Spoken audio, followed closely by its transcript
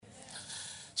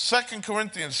2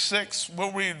 Corinthians 6,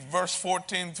 we'll read verse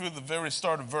 14 through the very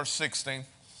start of verse 16. It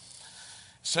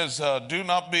says, do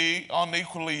not be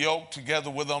unequally yoked together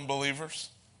with unbelievers.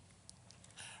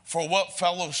 For what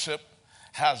fellowship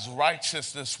has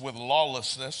righteousness with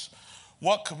lawlessness?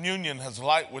 What communion has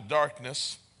light with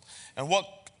darkness? And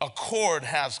what accord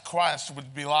has Christ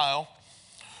with Belial?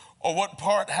 Or what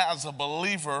part has a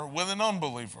believer with an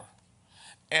unbeliever?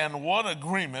 And what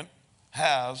agreement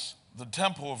has the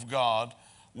temple of God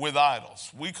with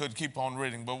idols? We could keep on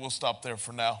reading, but we'll stop there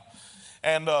for now.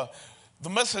 And the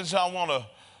message I want to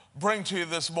bring to you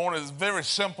this morning is very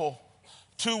simple.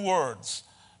 2 words: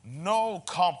 no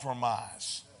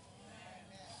compromise.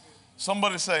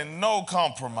 Somebody say, no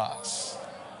compromise.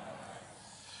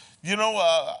 You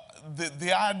know,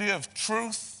 the idea of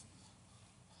truth,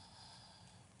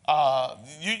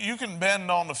 you can bend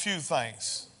on a few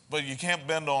things, but you can't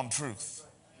bend on truth.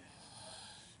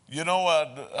 You know,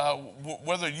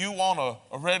 whether you want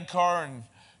a red car and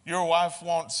your wife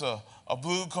wants a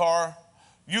blue car,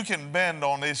 you can bend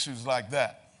on issues like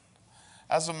that.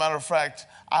 As a matter of fact,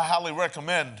 I highly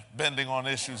recommend bending on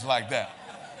issues like that.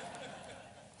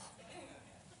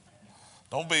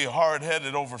 Don't be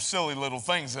hard-headed over silly little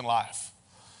things in life.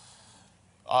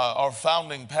 Our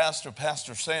founding pastor,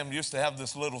 Pastor Sam, used to have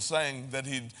this little saying that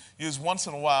he'd use once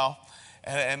in a while,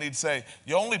 and he'd say,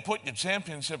 you only put your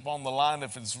championship on the line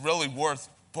if it's really worth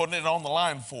putting it on the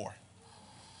line for.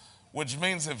 Which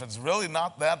means if it's really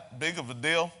not that big of a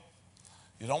deal,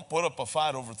 you don't put up a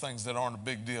fight over things that aren't a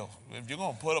big deal. If you're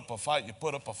going to put up a fight, you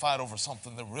put up a fight over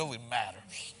something that really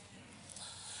matters.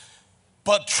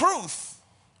 But truth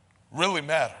really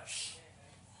matters.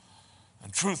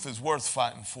 And truth is worth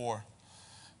fighting for.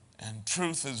 And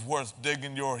truth is worth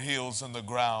digging your heels in the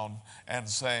ground and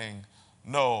saying,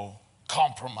 no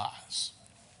compromise.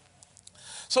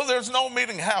 So there's no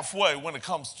meeting halfway when it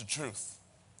comes to truth.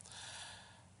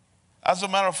 As a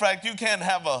matter of fact, you can't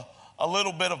have a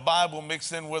little bit of Bible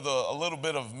mixed in with a little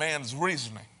bit of man's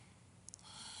reasoning.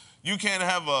 You can't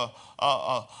have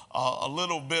a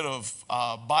little bit of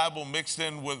Bible mixed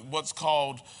in with what's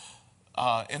called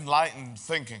enlightened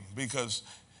thinking, because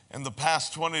in the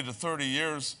past 20 to 30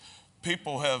 years,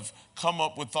 people have come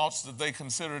up with thoughts that they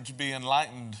consider to be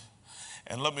enlightened.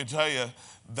 And let me tell you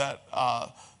that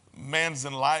man's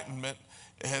enlightenment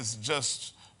has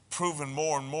just proven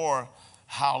more and more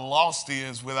how lost he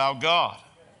is without God.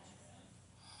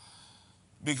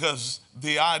 Because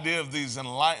the idea of these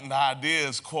enlightened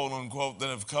ideas, quote unquote, that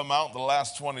have come out in the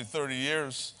last 20, 30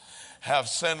 years have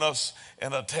sent us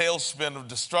in a tailspin of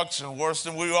destruction worse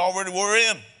than we already were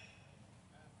in.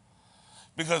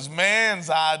 Because man's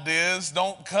ideas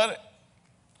don't cut it.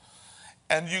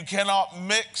 And you cannot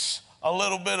mix a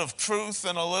little bit of truth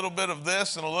and a little bit of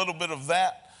this and a little bit of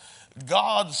that.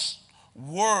 God's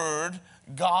word,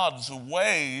 God's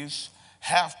ways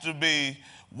have to be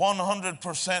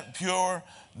 100% pure,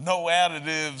 no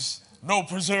additives, no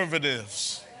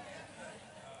preservatives.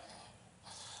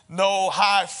 No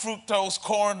high fructose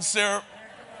corn syrup.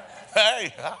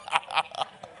 Hey,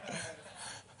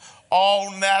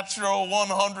 all natural,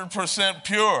 100%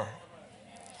 pure.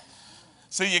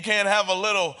 See, you can't have a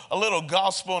little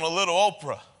gospel and a little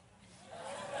Oprah.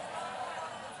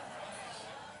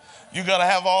 You got to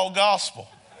have all gospel.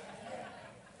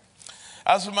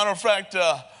 As a matter of fact,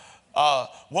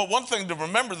 one thing to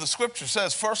remember, the scripture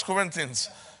says, 1 Corinthians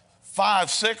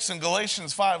 5:6 and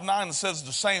Galatians 5:9 says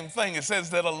the same thing. It says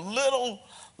that a little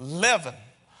leaven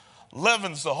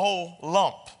leavens the whole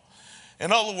lump.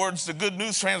 In other words, the Good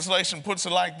News Translation puts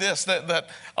it like this, that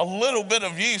a little bit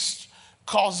of yeast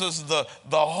causes the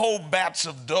whole batch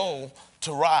of dough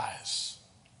to rise.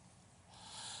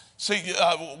 See,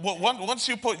 once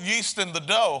you put yeast in the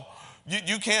dough,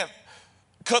 you can't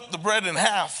cut the bread in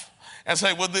half and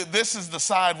say, well, this is the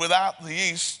side without the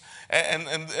yeast,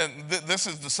 and this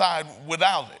is the side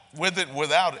without it, with it,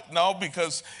 without it. No,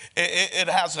 because it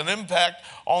has an impact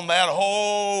on that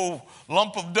whole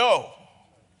lump of dough.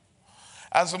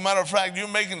 As a matter of fact, you're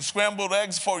making scrambled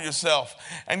eggs for yourself,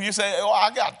 and you say, oh,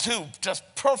 I got 2 just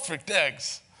perfect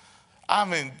eggs. I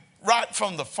mean, right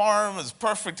from the farm, as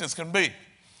perfect as can be.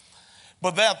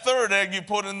 But that 3rd egg you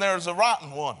put in there is a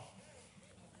rotten one.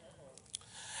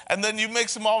 And then you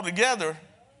mix them all together,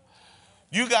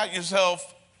 you got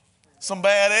yourself some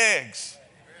bad eggs.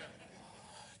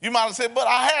 You might have said, but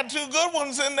I had 2 good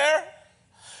ones in there.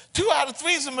 2 out of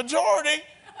 3 is a majority.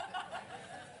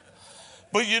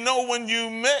 But you know, when you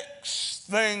mix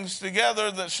things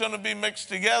together that shouldn't be mixed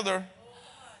together,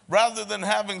 rather than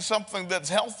having something that's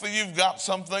healthy, you've got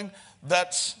something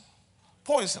that's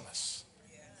poisonous.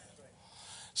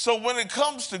 So when it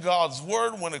comes to God's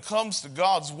word, when it comes to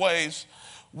God's ways,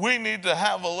 we need to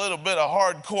have a little bit of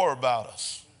hardcore about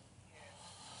us.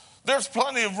 There's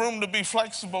plenty of room to be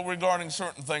flexible regarding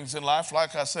certain things in life,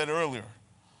 like I said earlier.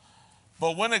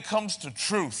 But when it comes to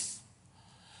truth,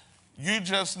 you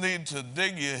just need to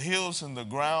dig your heels in the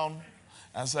ground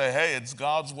and say, hey, it's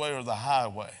God's way or the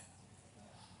highway.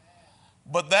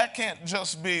 But that can't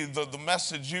just be the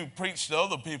message you preach to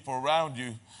other people around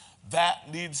you.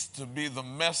 That needs to be the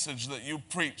message that you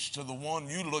preach to the one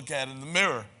you look at in the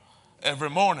mirror every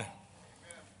morning.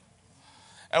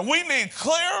 And we need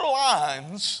clear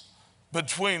lines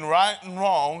between right and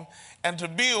wrong, and to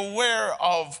be aware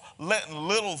of letting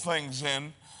little things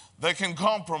in that can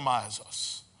compromise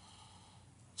us.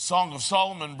 Song of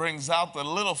Solomon brings out that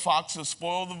little foxes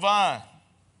spoil the vine.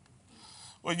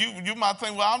 Well, you might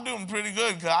think, well, I'm doing pretty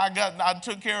good because I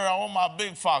took care of all my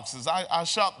big foxes. I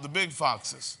shot the big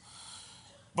foxes.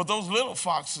 But those little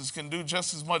foxes can do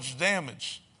just as much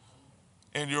damage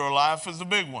in your life as the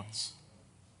big ones.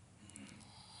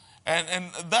 And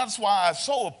that's why I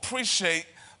so appreciate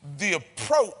the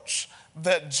approach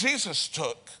that Jesus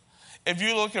took. If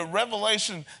you look at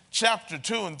Revelation chapter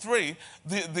 2 and 3,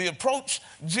 the approach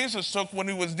Jesus took when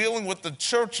he was dealing with the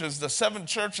churches, the 7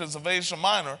 churches of Asia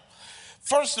Minor,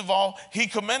 first of all, he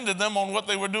commended them on what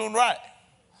they were doing right,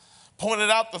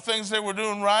 pointed out the things they were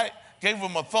doing right, gave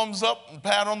them a thumbs up and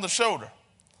pat on the shoulder.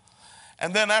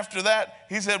 And then after that,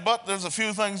 he said, but there's a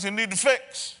few things you need to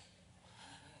fix.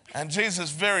 And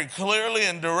Jesus very clearly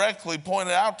and directly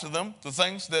pointed out to them the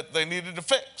things that they needed to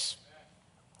fix.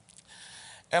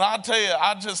 And I tell you,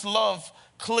 I just love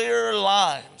clear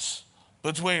lines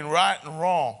between right and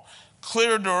wrong,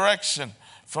 clear direction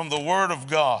from the Word of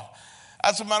God.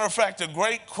 As a matter of fact, a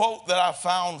great quote that I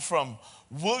found from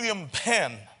William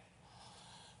Penn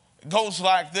goes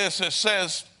like this. It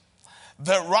says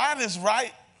that right is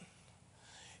right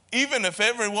even if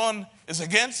everyone is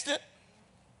against it,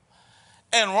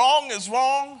 and wrong is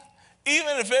wrong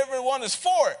even if everyone is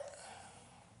for it.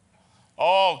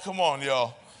 Oh, come on,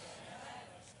 y'all.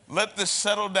 Let this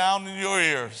settle down in your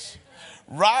ears.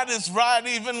 Right is right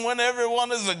even when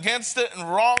everyone is against it, and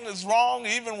wrong is wrong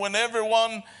even when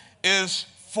everyone is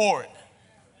for it.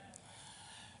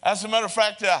 As a matter of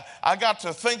fact, I got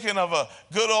to thinking of a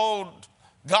good old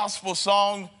gospel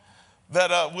song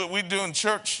that we do in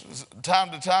church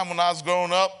time to time when I was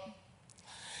growing up.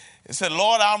 It said,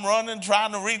 Lord, I'm running,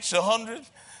 trying to reach 100.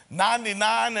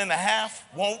 99 and a half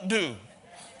won't do.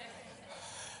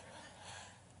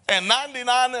 And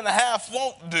 99 and a half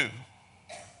won't do.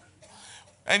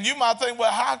 And you might think,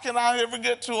 well, how can I ever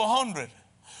get to 100?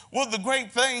 Well, the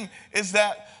great thing is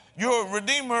that your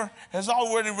Redeemer has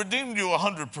already redeemed you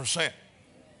 100%.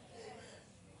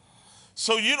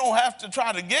 So you don't have to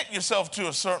try to get yourself to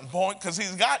a certain point because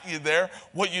he's got you there.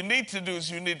 What you need to do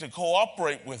is you need to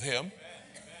cooperate with him.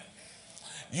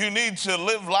 You need to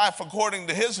live life according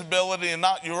to his ability and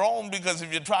not your own, because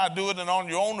if you try to do it on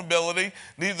your own ability,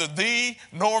 neither thee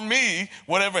nor me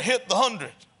would ever hit the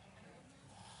 100.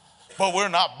 But we're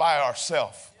not by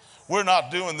ourselves. We're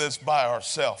not doing this by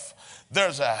ourselves.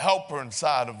 There's a helper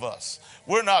inside of us.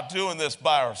 We're not doing this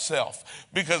by ourselves,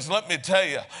 because let me tell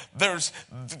you,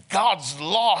 God's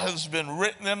law has been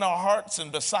written in our hearts,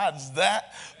 and besides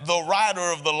that, the writer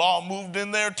of the law moved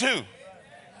in there too.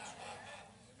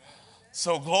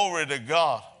 So glory to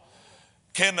God.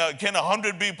 Can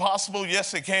 100 be possible?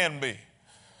 Yes, it can be.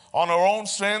 On our own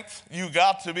strength, you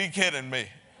got to be kidding me.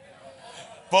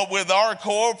 But with our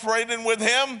cooperating with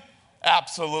him,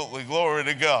 absolutely, glory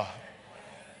to God.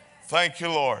 Thank you,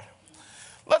 Lord.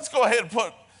 Let's go ahead and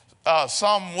put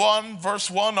Psalm 1,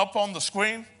 verse 1 up on the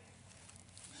screen.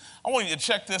 I want you to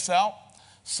check this out.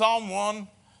 Psalm 1,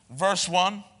 verse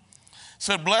 1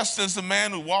 said, blessed is the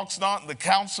man who walks not in the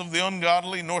counsel of the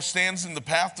ungodly, nor stands in the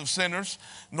path of sinners,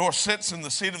 nor sits in the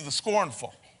seat of the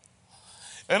scornful.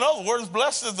 In other words,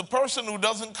 blessed is the person who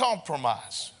doesn't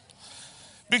compromise.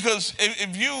 Because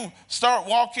if you start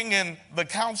walking in the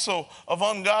counsel of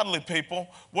ungodly people,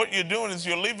 what you're doing is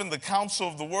you're leaving the counsel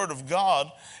of the Word of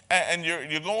God, and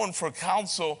you're going for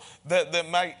counsel that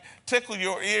might tickle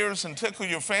your ears and tickle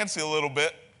your fancy a little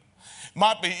bit.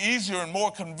 Might be easier and more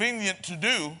convenient to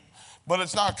do, but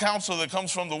it's not counsel that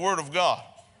comes from the Word of God.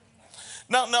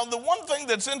 Now, the one thing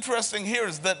that's interesting here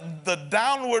is that the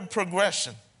downward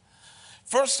progression.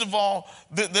 First of all,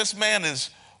 this man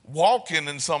is walking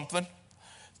in something.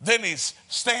 Then he's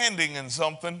standing in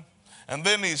something, and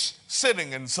then he's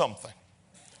sitting in something.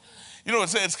 You know,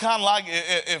 it's kind of like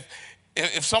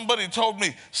if somebody told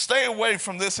me, stay away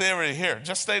from this area here,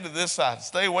 just stay to this side,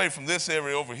 stay away from this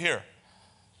area over here.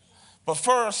 But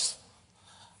first,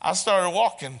 I started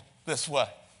walking this way.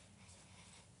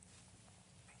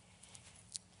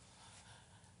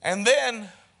 And then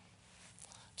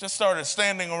just started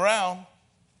standing around,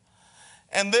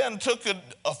 and then took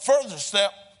a further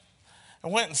step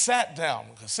and went and sat down,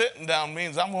 because sitting down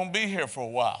means I'm going to be here for a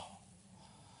while.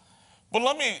 But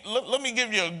let me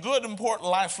give you a good, important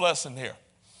life lesson here.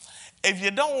 If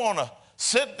you don't want to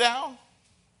sit down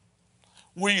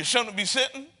where you shouldn't be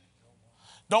sitting,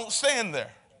 don't stand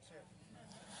there.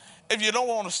 If you don't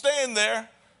want to stand there,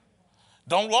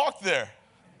 don't walk there.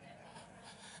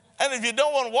 And if you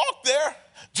don't want to walk there,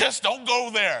 just don't go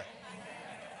there.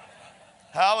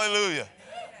 Hallelujah.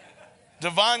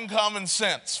 Divine common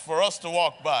sense for us to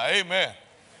walk by. Amen.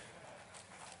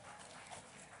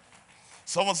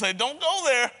 Someone say, don't go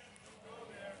there.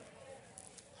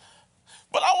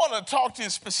 But I want to talk to you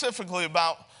specifically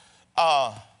about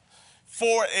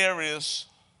 4 areas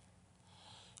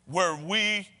where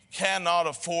we cannot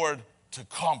afford to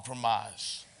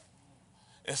compromise,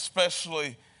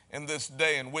 especially in this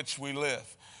day in which we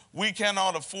live. We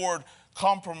cannot afford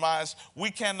compromise.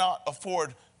 We cannot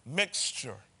afford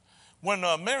mixture. When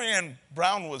Marianne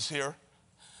Brown was here,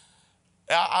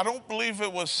 I don't believe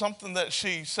it was something that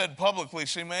she said publicly.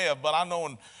 She may have, but I know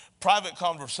in private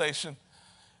conversation,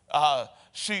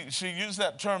 she used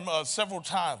that term several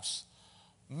times.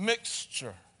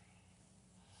 Mixture.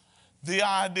 The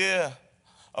idea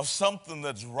of something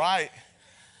that's right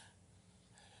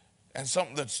and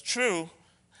something that's true,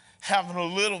 having a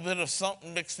little bit of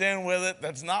something mixed in with it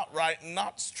that's not right and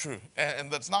not true, and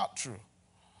that's not true.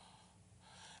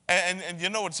 And you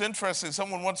know, it's interesting.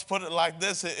 Someone once put it like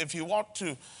this: if you want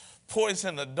to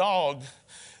poison a dog,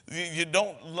 you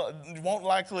won't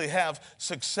likely have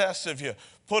success if you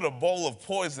put a bowl of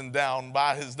poison down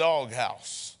by his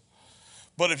doghouse.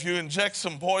 But if you inject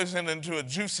some poison into a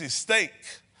juicy steak,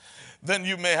 then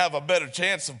you may have a better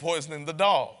chance of poisoning the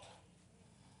dog.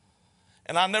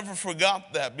 And I never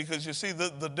forgot that, because you see,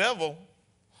 the devil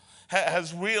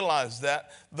has realized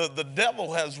that. The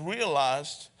devil has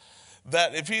realized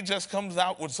that if he just comes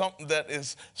out with something that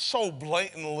is so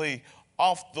blatantly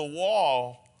off the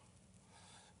wall,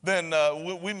 then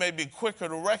we may be quicker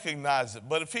to recognize it.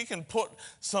 But if he can put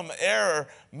some error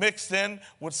mixed in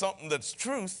with something that's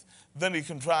truth, then he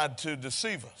can try to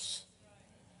deceive us.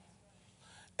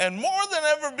 And more than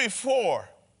ever before,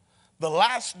 the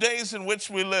last days in which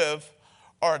we live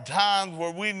are times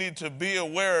where we need to be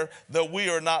aware that we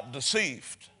are not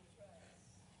deceived.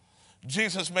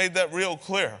 Jesus made that real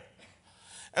clear.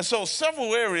 And so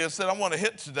several areas that I want to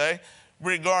hit today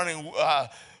regarding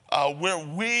where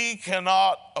we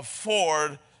cannot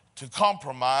afford to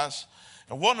compromise.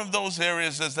 And one of those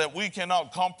areas is that we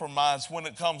cannot compromise when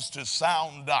it comes to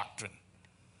sound doctrine.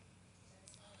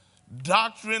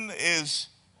 Doctrine is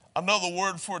another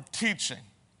word for teaching.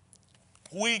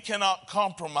 We cannot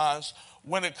compromise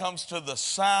when it comes to the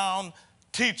sound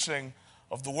teaching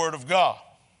of the Word of God.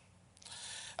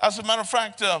 As a matter of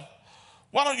fact,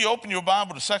 why don't you open your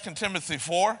Bible to 2 Timothy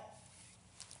 4?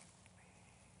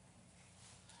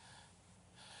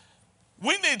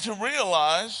 We need to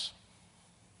realize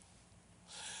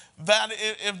that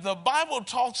if the Bible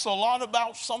talks a lot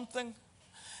about something,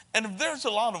 and if there's a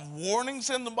lot of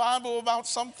warnings in the Bible about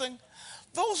something,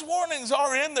 those warnings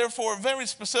are in there for a very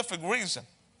specific reason.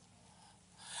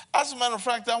 As a matter of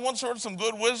fact, I once heard some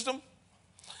good wisdom.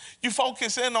 You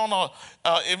focus in on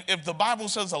if the Bible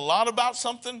says a lot about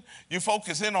something, you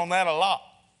focus in on that a lot.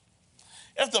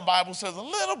 If the Bible says a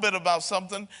little bit about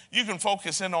something, you can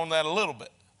focus in on that a little bit.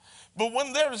 But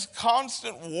when there's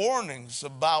constant warnings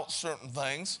about certain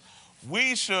things,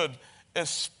 we should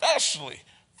especially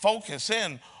focus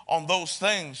in on those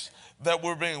things that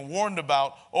we're being warned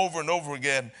about over and over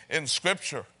again in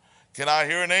Scripture. Can I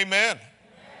hear an amen?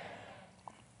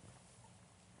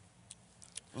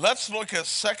 Let's look at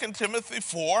 2 Timothy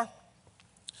 4.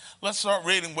 Let's start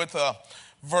reading with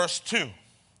verse 2.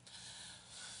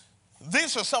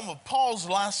 These are some of Paul's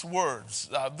last words.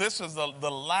 This is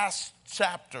the last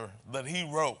chapter that he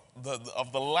wrote,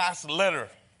 of the last letter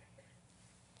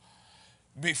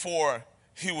before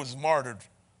he was martyred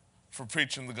for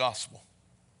preaching the gospel.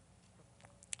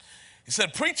 He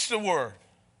said, preach the word.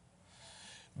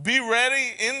 Be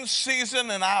ready in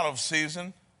season and out of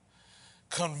season.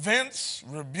 Convince,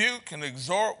 rebuke, and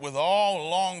exhort with all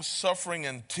long suffering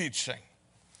and teaching.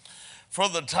 For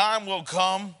the time will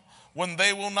come when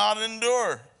they will not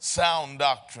endure sound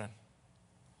doctrine,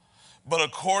 but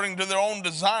according to their own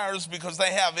desires, because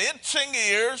they have itching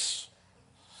ears,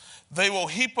 they will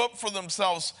heap up for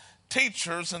themselves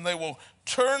teachers, and they will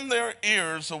turn their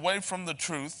ears away from the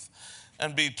truth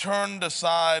and be turned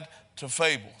aside to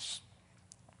fables.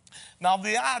 Now,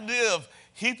 the idea of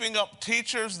heaping up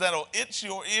teachers that'll itch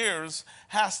your ears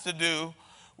has to do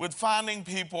with finding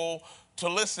people to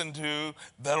listen to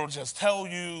that'll just tell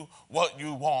you what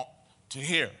you want to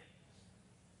hear,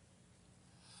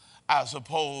 as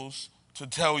opposed to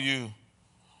tell you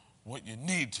what you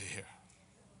need to hear.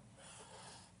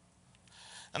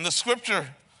 And the scripture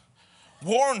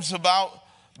warns about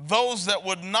those that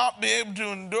would not be able to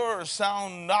endure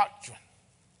sound doctrine.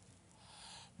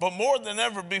 But more than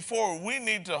ever before, we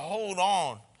need to hold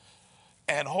on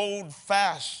and hold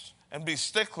fast and be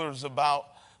sticklers about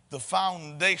the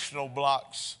foundational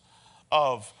blocks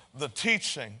of the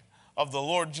teaching of the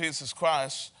Lord Jesus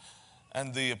Christ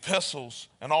and the epistles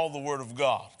and all the Word of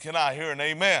God. Can I hear an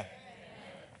amen? Amen.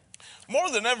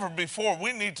 More than ever before,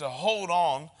 we need to hold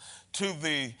on to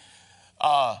the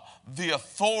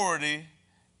authority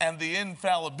and the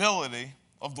infallibility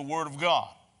of the Word of God.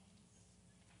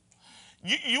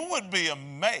 You would be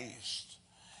amazed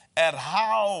at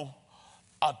how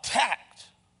attacked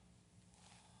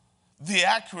the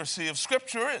accuracy of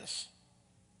Scripture is.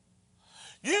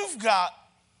 You've got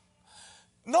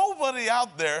nobody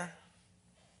out there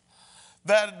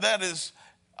that is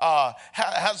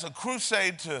has a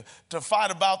crusade to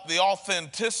fight about the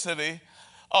authenticity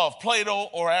of Plato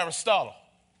or Aristotle.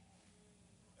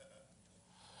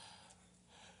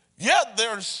 Yet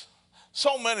there's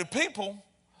so many people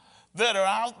that are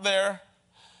out there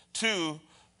to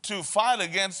fight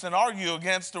against and argue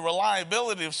against the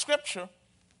reliability of Scripture.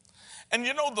 And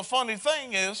you know, the funny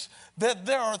thing is that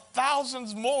there are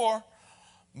thousands more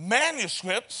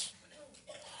manuscripts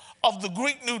of the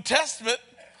Greek New Testament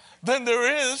than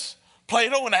there is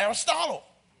Plato and Aristotle.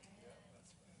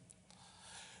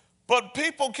 But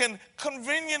people can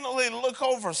conveniently look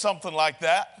over something like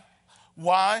that.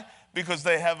 Why? Because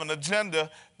they have an agenda,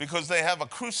 because they have a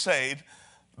crusade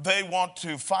they want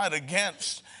to fight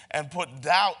against and put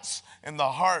doubts in the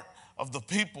heart of the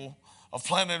people of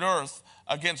planet Earth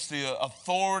against the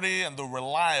authority and the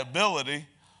reliability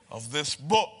of this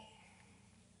book.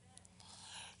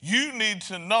 You need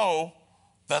to know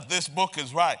that this book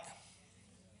is right.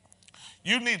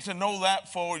 You need to know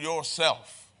that for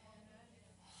yourself.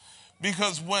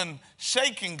 Because when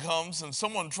shaking comes and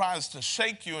someone tries to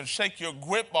shake you and shake your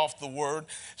grip off the Word,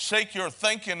 shake your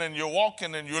thinking and your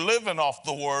walking and your living off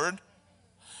the Word,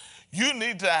 you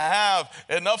need to have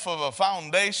enough of a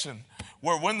foundation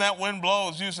where when that wind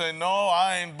blows, you say, no,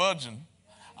 I ain't budging.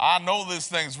 I know this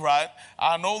thing's right.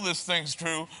 I know this thing's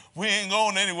true. We ain't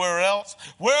going anywhere else.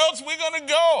 Where else are we going to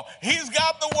go? He's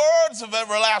got the words of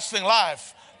everlasting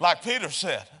life, like Peter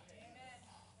said.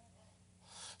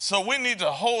 So we need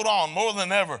to hold on more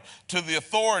than ever to the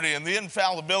authority and the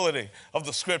infallibility of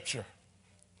the Scripture.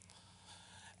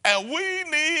 And we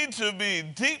need to be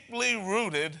deeply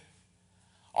rooted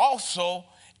also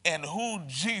in who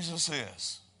Jesus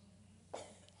is.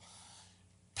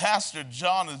 Pastor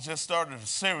John has just started a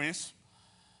series.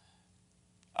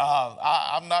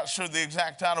 I'm not sure the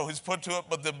exact title he's put to it,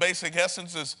 but the basic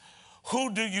essence is,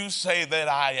 who do you say that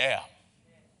I am?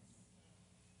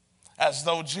 As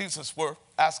though Jesus were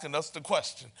asking us the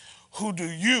question, who do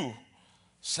you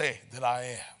say that I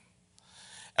am?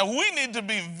 And we need to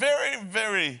be very,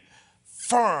 very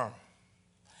firm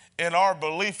in our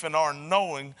belief and our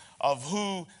knowing of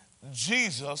who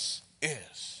Jesus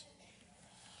is.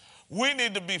 We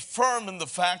need to be firm in the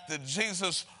fact that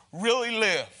Jesus really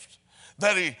lived,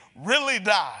 that he really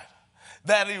died,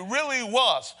 that he really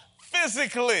was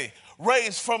physically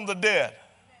raised from the dead.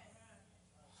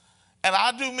 And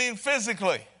I do mean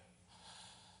physically.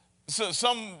 So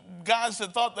some guys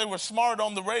that thought they were smart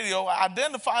on the radio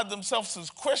identified themselves as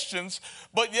Christians,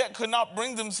 but yet could not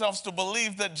bring themselves to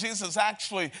believe that Jesus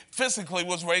actually physically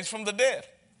was raised from the dead.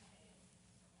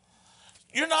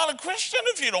 You're not a Christian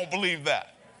if you don't believe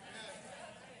that.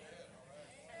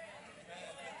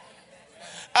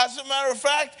 As a matter of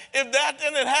fact, if that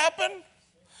didn't happen,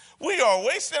 we are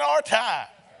wasting our time.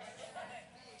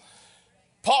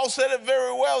 Paul said it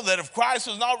very well, that if Christ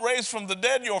is not raised from the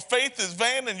dead, your faith is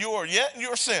vain and you are yet in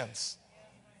your sins.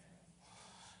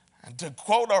 And to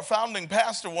quote our founding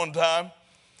pastor one time,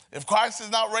 if Christ is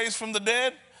not raised from the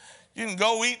dead, you can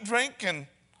go eat, drink, and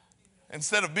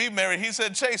instead of be merry, he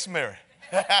said chase Mary.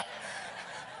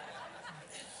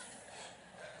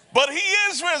 But he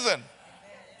is risen.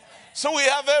 So we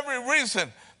have every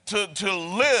reason to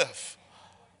live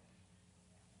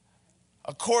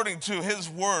according to his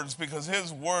words, because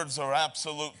his words are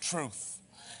absolute truth.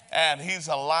 And he's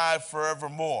alive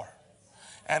forevermore.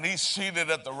 And he's seated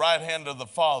at the right hand of the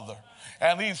Father.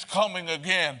 And he's coming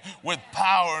again with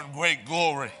power and great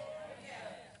glory.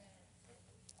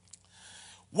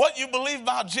 What you believe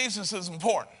about Jesus is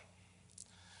important.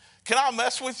 Can I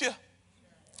mess with you?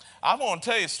 I'm going to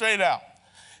tell you straight out.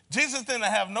 Jesus didn't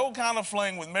have no kind of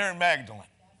fling with Mary Magdalene.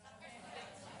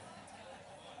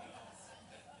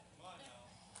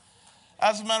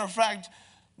 As a matter of fact,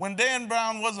 when Dan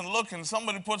Brown wasn't looking,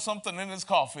 somebody put something in his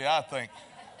coffee, I think.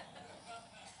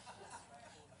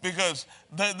 Because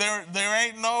there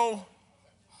ain't no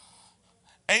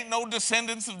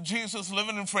descendants of Jesus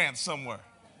living in France somewhere.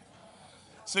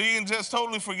 So you can just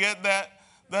totally forget that.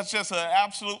 That's just an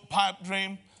absolute pipe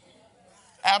dream,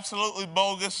 absolutely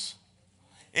bogus.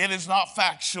 It is not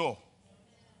factual.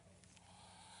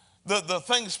 The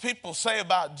things people say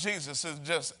about Jesus is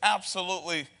just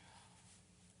absolutely,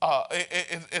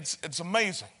 it's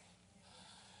amazing.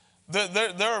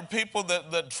 There are people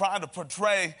that try to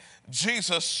portray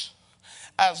Jesus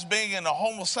as being in a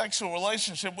homosexual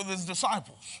relationship with his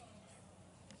disciples.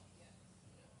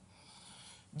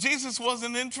 Jesus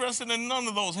wasn't interested in none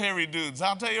of those hairy dudes,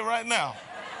 I'll tell you right now.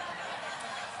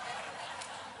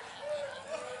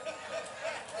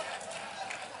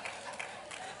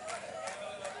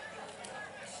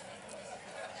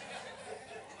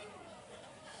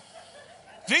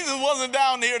 Jesus wasn't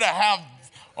down here to have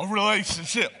a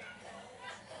relationship.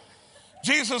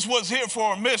 Jesus was here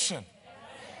for a mission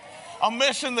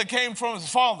that came from his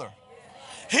Father.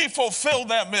 He fulfilled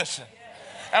that mission.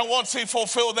 And once he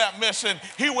fulfilled that mission,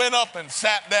 he went up and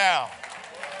sat down.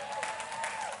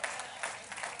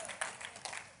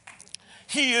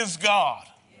 He is God.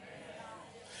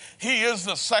 He is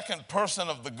the second person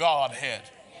of the Godhead.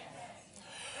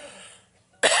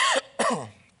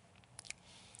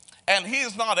 And he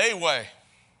is not a way.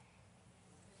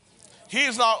 He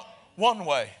is not one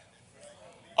way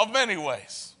of many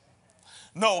ways.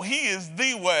 No, he is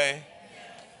the way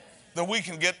that we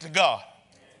can get to God.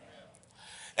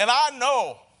 And I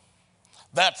know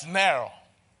that's narrow.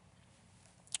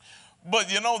 But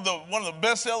you know, one of the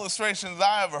best illustrations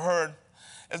I ever heard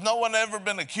is no one ever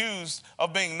been accused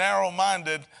of being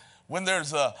narrow-minded when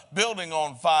there's a building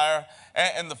on fire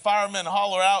and the firemen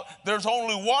holler out, there's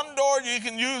only one door you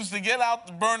can use to get out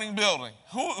the burning building.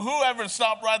 Whoever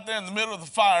stopped right there in the middle of the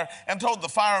fire and told the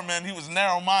fireman he was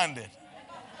narrow-minded?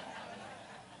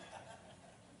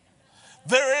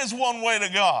 There is one way to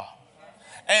God,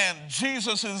 and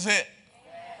Jesus is it.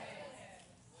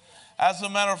 As a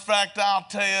matter of fact, I'll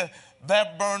tell you,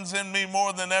 that burns in me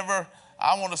more than ever.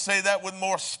 I want to say that with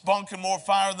more spunk and more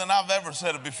fire than I've ever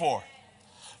said it before.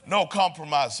 No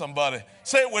compromise, somebody.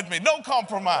 Say it with me, no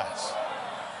compromise.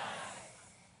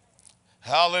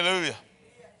 Hallelujah.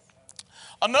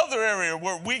 Another area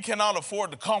where we cannot afford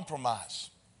to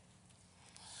compromise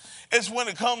is when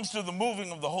it comes to the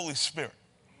moving of the Holy Spirit.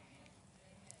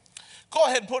 Go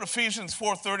ahead and put Ephesians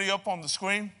 4:30 up on the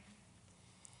screen.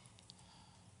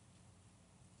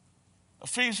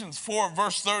 Ephesians 4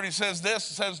 verse 30 says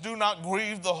this, it says, do not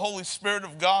grieve the Holy Spirit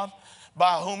of God,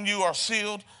 by whom you are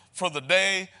sealed for the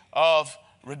day of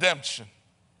redemption.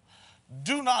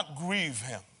 Do not grieve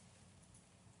him.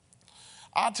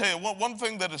 I'll tell you what, one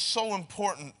thing that is so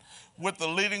important with the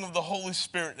leading of the Holy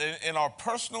Spirit in our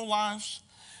personal lives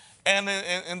and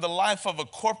in the life of a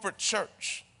corporate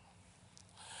church,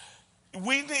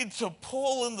 we need to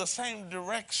pull in the same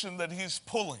direction that he's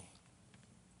pulling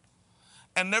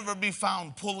and never be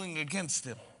found pulling against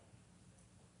him.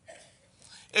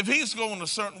 If he's going a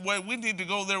certain way, we need to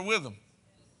go there with him.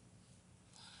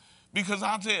 Because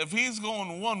I'll tell you, if he's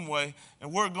going one way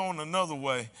and we're going another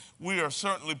way, we are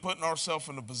certainly putting ourselves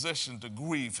in a position to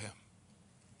grieve him.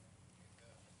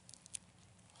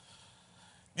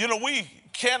 You know, we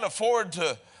can't afford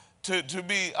to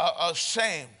be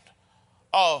ashamed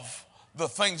of the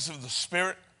things of the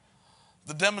Spirit,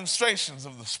 the demonstrations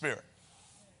of the Spirit.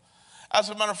 As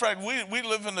a matter of fact, we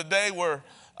live in a day where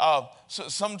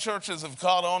some churches have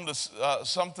caught on to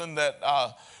something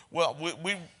that,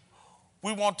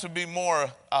 we want to be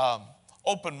more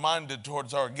open-minded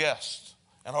towards our guests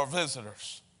and our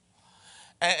visitors.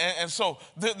 And so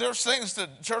there's things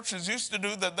that churches used to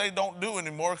do that they don't do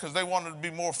anymore because they wanted to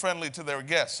be more friendly to their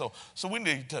guests. So we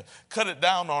need to cut it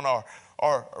down on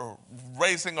our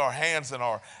raising our hands and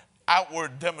our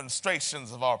outward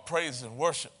demonstrations of our praise and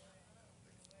worship.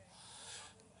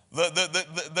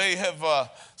 They have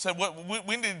said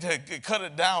we need to cut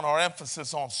it down, our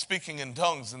emphasis on speaking in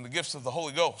tongues and the gifts of the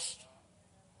Holy Ghost.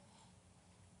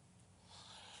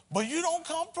 But you don't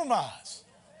compromise.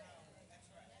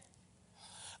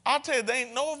 I'll tell you, there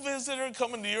ain't no visitor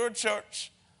coming to your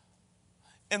church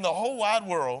in the whole wide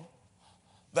world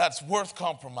that's worth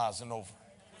compromising over.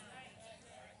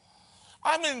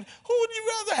 I mean, who would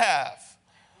you rather have?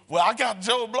 Well, I got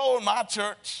Joe Blow in my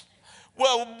church.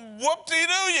 Well,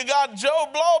 whoop-de-doo, you got Joe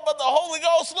Blow, but the Holy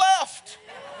Ghost left.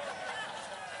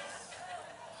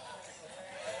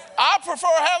 I prefer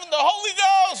having the Holy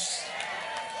Ghost.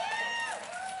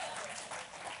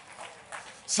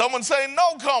 Someone say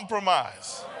no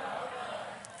compromise.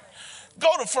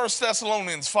 Go to 1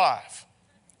 Thessalonians 5.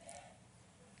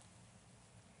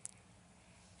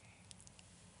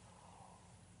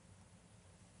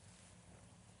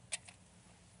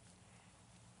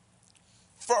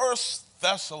 First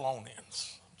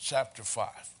Thessalonians chapter 5.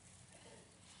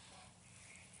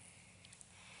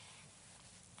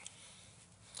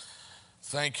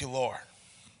 Thank you, Lord.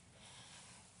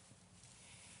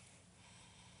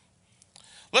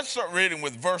 Let's start reading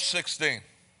with verse 16. It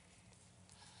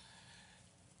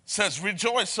says,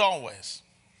 rejoice always.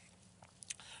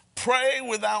 Pray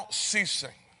without ceasing.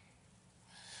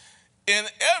 In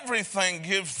everything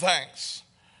give thanks,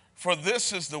 for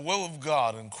this is the will of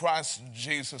God in Christ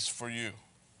Jesus for you.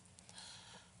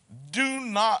 Do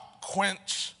not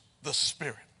quench the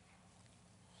Spirit.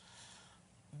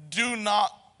 Do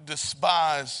not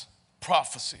despise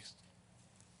prophecies.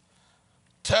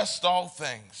 Test all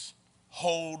things.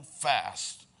 Hold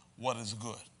fast what is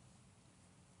good.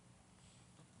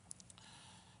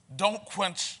 Don't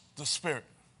quench the Spirit.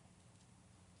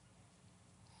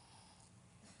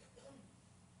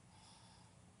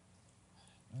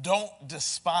 Don't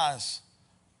despise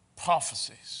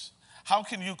prophecies. How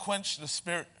can you quench the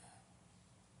Spirit?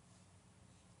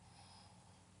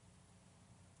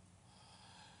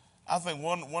 I think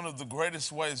one of the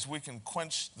greatest ways we can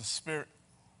quench the Spirit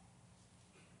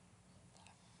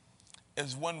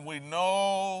is when we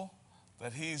know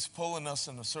that He's pulling us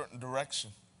in a certain direction,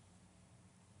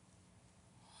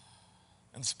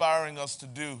 inspiring us to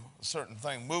do a certain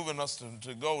thing, moving us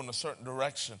to go in a certain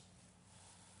direction,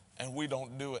 and we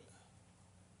don't do it.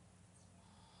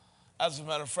 As a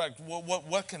matter of fact,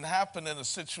 what can happen in a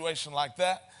situation like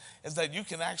that is that you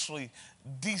can actually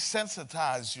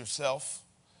desensitize yourself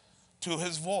to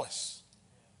His voice.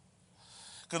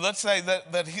 Because let's say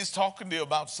that He's talking to you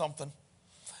about something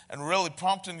and really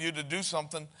prompting you to do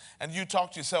something, and you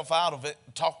talked yourself out of it,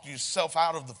 talked yourself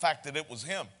out of the fact that it was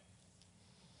Him.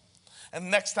 And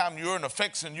next time you're in a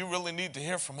fix and you really need to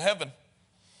hear from heaven,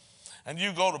 and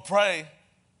you go to pray,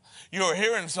 you're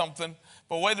hearing something,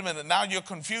 but wait a minute, now you're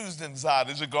confused inside.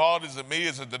 Is it God? Is it me?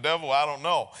 Is it the devil? I don't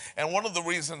know. And one of the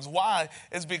reasons why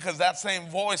is because that same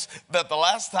voice that the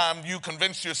last time you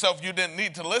convinced yourself you didn't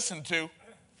need to listen to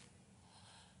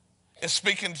is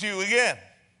speaking to you again.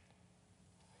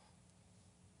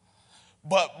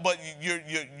 But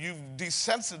you've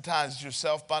desensitized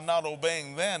yourself by not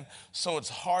obeying then, so it's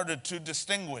harder to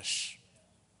distinguish.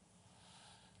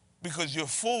 Because you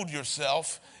fooled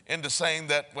yourself into saying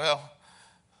that, well,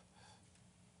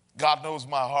 God knows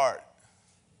my heart.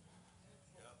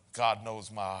 God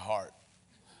knows my heart.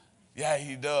 Yeah,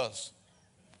 He does.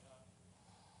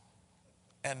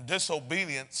 And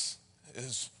disobedience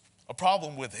is a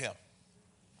problem with Him.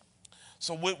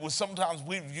 So sometimes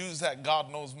we've used that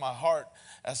God knows my heart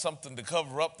as something to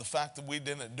cover up the fact that we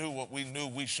didn't do what we knew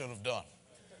we should have done.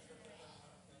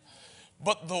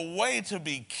 But the way to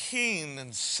be keen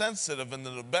and sensitive and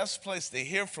the best place to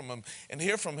hear from Him and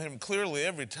hear from Him clearly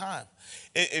every time,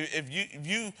 if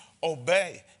you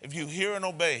obey, if you hear and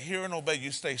obey,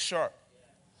 you stay sharp.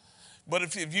 But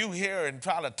if you hear and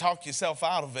try to talk yourself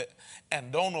out of it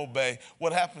and don't obey,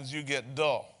 what happens? You get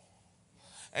dull.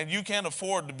 And you can't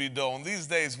afford to be dull. In these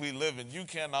days we live in, you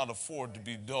cannot afford to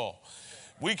be dull.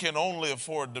 We can only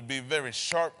afford to be very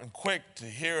sharp and quick to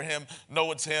hear Him,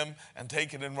 know it's Him, and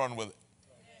take it and run with it.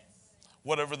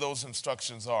 Whatever those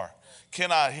instructions are.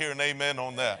 Can I hear an amen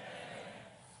on that?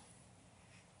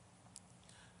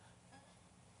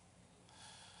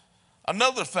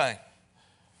 Another thing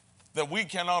that we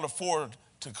cannot afford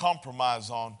to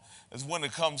compromise on is when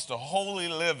it comes to holy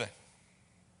living.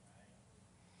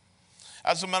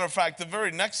 As a matter of fact, the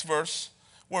very next verse,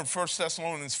 we're in 1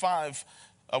 Thessalonians 5,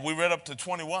 we read up to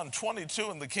 21. 22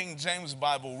 in the King James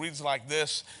Bible reads like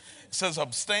this. It says,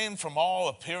 abstain from all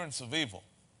appearance of evil.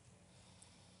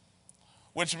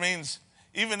 Which means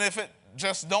even if it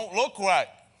just don't look right,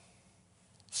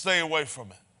 stay away from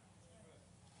it.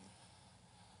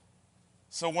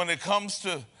 So when it comes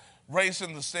to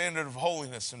raising the standard of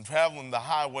holiness and traveling the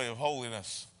highway of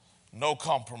holiness, no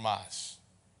compromise.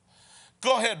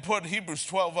 Go ahead and put Hebrews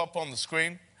 12 up on the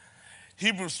screen.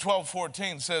 Hebrews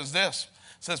 12:14 says this.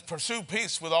 It says, pursue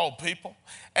peace with all people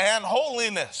and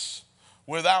holiness,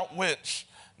 without which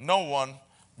no one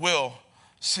will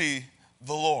see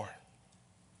the Lord.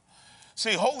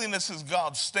 See, holiness is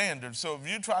God's standard. So if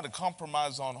you try to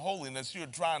compromise on holiness, you're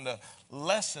trying to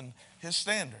lessen His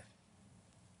standard.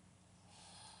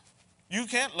 You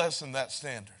can't lessen that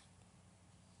standard.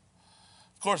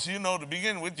 Of course, you know, to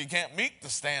begin with, you can't meet the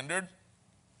standard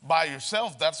by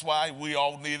yourself. That's why we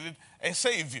all needed a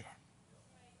Savior.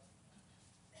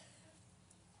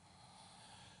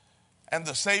 And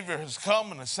the Savior has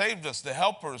come and has saved us. The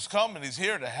Helper has come and he's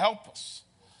here to help us.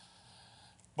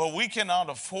 But we cannot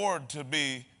afford to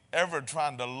be ever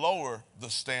trying to lower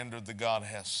the standard that God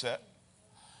has set,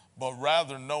 but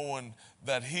rather knowing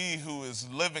that he who is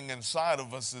living inside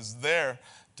of us is there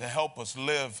to help us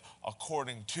live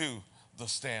according to the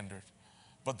standard.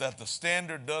 But that the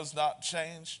standard does not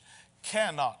change,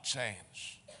 cannot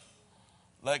change.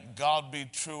 Let God be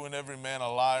true and every man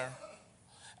a liar.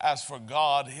 As for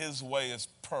God, his way is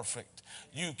perfect.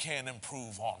 You can't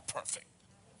improve on perfect.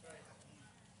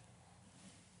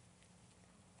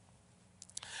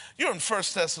 You're in 1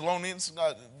 Thessalonians.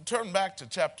 Turn back to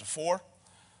chapter 4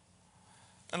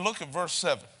 and look at verse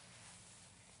 7.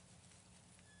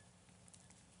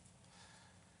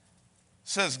 It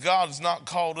says, God has not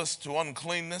called us to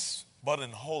uncleanness, but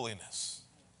in holiness.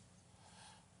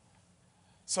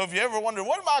 So if you ever wonder,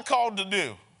 what am I called to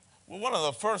do? Well, one of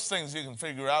the first things you can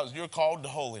figure out is you're called to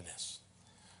holiness,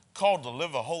 called to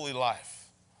live a holy life.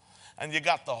 And you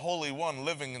got the Holy One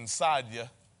living inside you,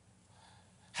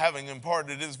 having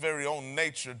imparted his very own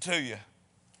nature to you,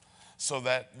 so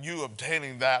that you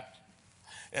obtaining that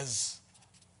is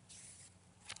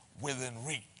within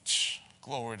reach.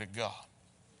 Glory to God.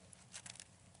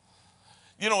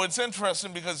 You know, it's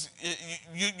interesting because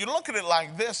you look at it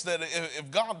like this, that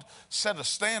if God set a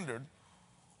standard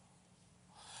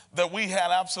that we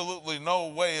had absolutely no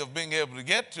way of being able to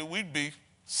get to, we'd be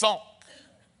sunk.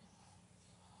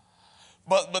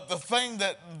 But the thing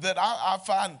that I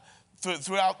find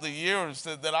throughout the years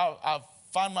that I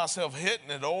find myself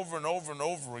hitting it over and over and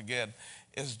over again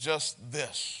is just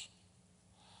this: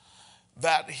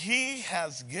 that he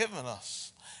has given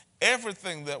us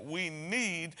everything that we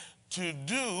need to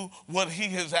do what he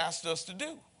has asked us to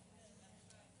do.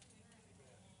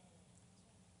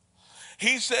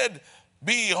 He said,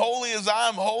 be ye holy as I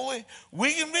am holy.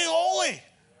 We can be holy.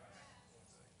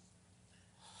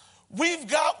 We've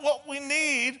got what we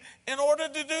need in order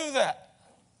to do that.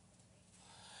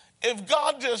 If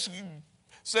God just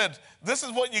said, this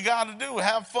is what you got to do,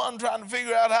 have fun trying to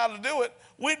figure out how to do it,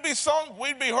 we'd be sunk,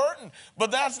 we'd be hurting.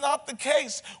 But that's not the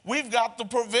case. We've got the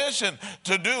provision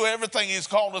to do everything he's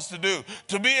called us to do,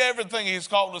 to be everything he's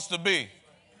called us to be.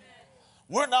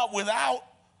 We're not without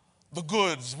the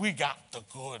goods. We got the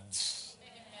goods.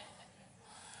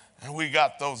 And we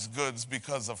got those goods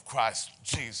because of Christ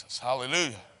Jesus.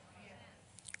 Hallelujah.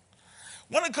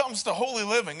 When it comes to holy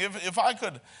living, if I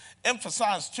could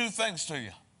emphasize two things to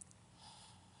you,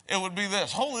 it would be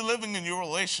this: holy living in your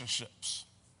relationships.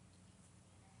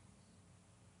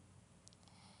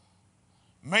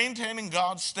 Maintaining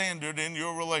God's standard in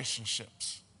your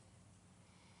relationships.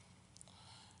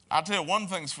 I'll tell you one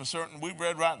thing's for certain. We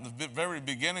read right in the very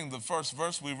beginning, the first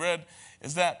verse we read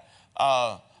is that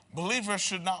believers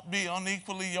should not be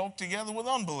unequally yoked together with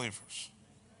unbelievers.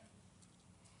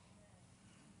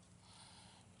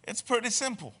 It's pretty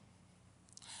simple.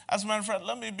 As a matter of fact,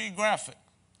 let me be graphic.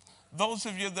 Those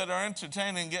of you that are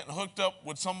entertaining getting hooked up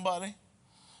with somebody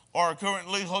or are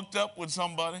currently hooked up with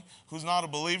somebody who's not a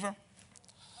believer,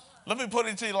 let me put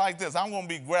it to you like this. I'm going to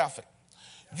be graphic.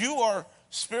 You are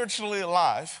spiritually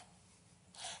alive.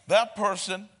 That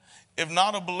person, if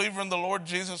not a believer in the Lord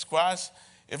Jesus Christ,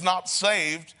 if not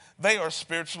saved, they are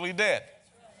spiritually dead.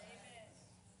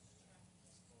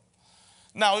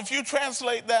 Now, if you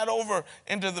translate that over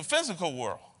into the physical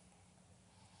world,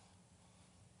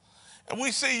 and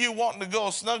we see you wanting to go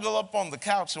snuggle up on the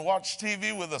couch and watch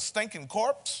TV with a stinking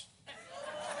corpse,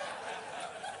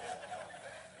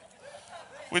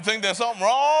 we think there's something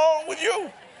wrong with you.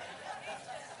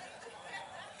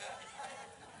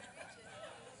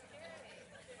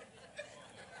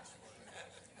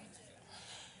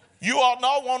 You ought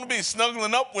not want to be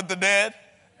snuggling up with the dead.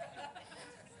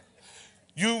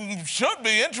 You should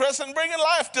be interested in bringing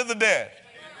life to the dead.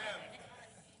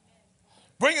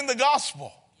 Bringing the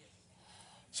gospel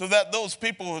so that those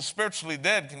people who are spiritually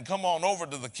dead can come on over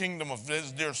to the kingdom of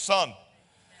his dear Son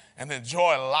and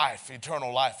enjoy life,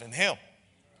 eternal life in him.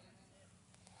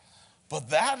 But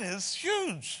that is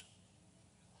huge.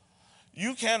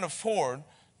 You can't afford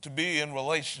to be in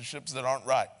relationships that aren't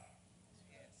right.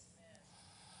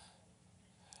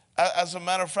 As a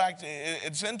matter of fact,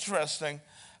 it's interesting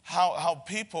how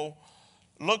people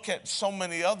look at so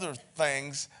many other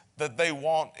things that they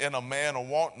want in a man or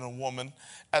want in a woman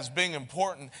as being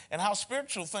important, and how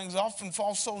spiritual things often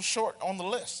fall so short on the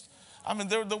list. I mean,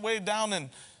 they're way down in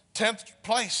 10th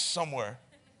place somewhere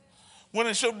when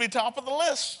it should be top of the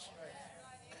list.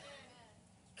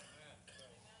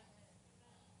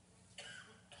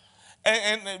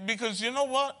 And because you know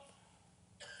what?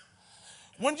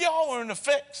 When y'all are in a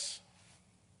fix,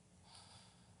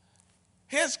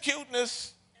 his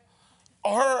cuteness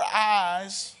or her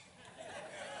eyes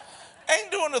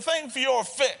ain't doing a thing for your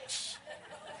fix.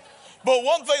 But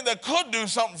one thing that could do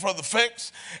something for the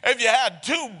fix, if you had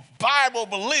two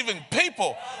Bible-believing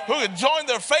people who could join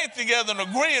their faith together and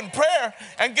agree in prayer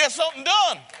and get something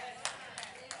done.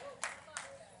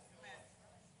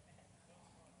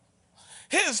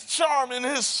 His charm and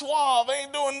his suave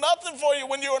ain't doing nothing for you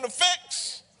when you're in a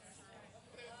fix.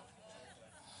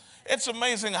 It's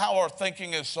amazing how our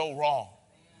thinking is so wrong.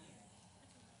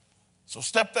 So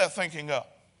step that thinking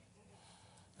up.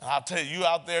 And I'll tell you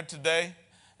out there today,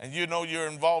 and you know you're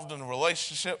involved in a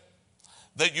relationship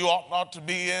that you ought not to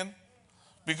be in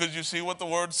because you see what the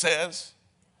word says.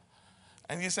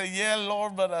 And you say, yeah,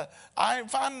 Lord, but I ain't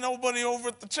finding nobody over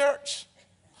at the church.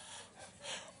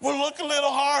 Well, look a little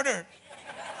harder.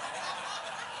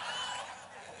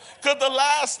 Because the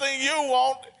last thing you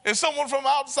want is someone from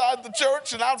outside the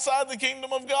church and outside the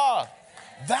kingdom of God.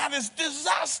 That is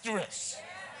disastrous.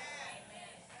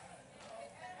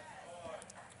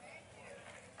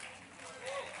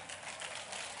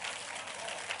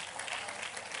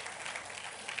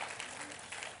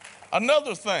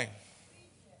 Another thing,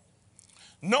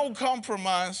 no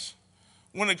compromise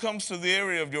when it comes to the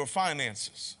area of your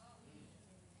finances.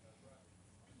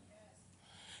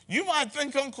 You might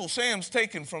think Uncle Sam's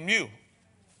taken from you,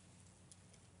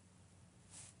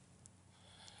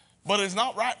 but it's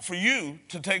not right for you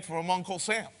to take from Uncle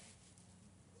Sam.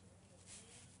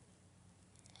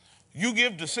 You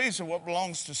give to Caesar what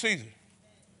belongs to Caesar,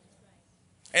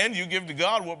 and you give to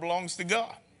God what belongs to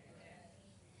God.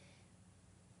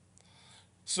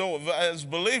 So as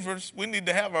believers, we need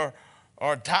to have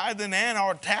our tithing and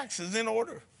our taxes in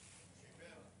order.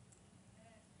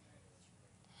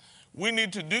 We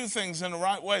need to do things in the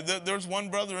right way. There's one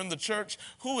brother in the church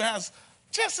who has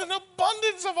just an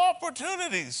abundance of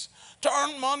opportunities to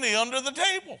earn money under the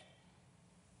table.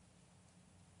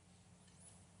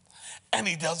 And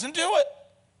he doesn't do it.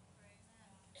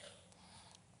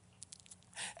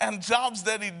 And jobs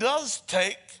that he does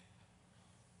take,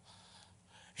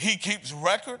 he keeps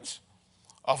records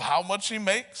of how much he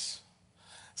makes,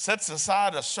 sets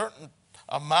aside a certain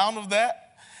amount of that,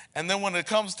 and then when it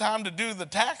comes time to do the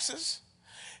taxes,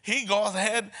 he goes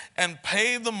ahead and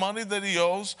pay the money that he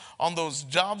owes on those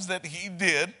jobs that he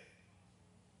did,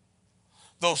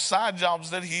 those side jobs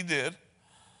that he did,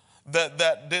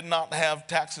 that did not have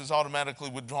taxes automatically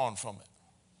withdrawn from it.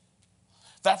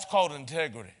 That's called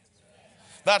integrity.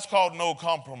 That's called no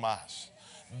compromise.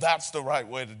 That's the right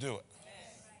way to do it.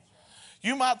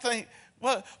 You might think,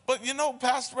 well, but you know,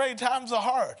 Pastor Ray, times are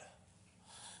hard.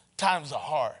 Times are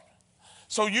hard.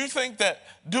 So you think that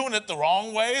doing it the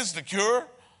wrong way is the cure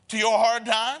to your hard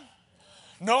time?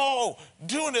 No,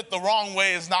 doing it the wrong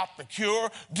way is not the cure.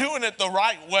 Doing it the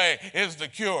right way is the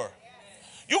cure.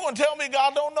 You want to tell me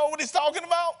God don't know what he's talking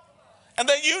about? And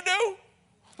that you do?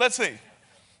 Let's see.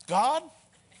 God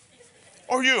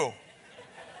or you?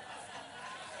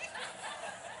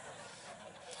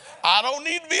 I don't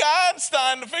need to be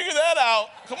Einstein to figure that out.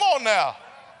 Come on now.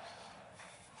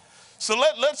 So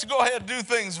let's go ahead and do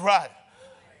things right.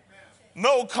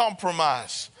 No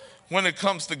compromise when it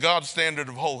comes to God's standard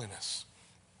of holiness.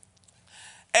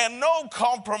 And no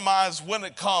compromise when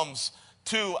it comes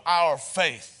to our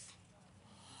faith.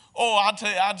 Oh, I'll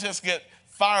tell you, I just get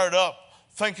fired up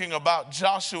thinking about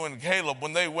Joshua and Caleb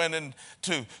when they went in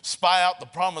to spy out the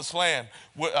promised land.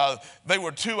 They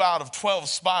were 2 out of 12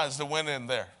 spies that went in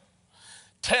there.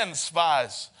 10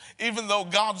 spies. Even though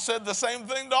God said the same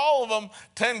thing to all of them,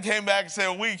 10 came back and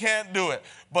said, we can't do it.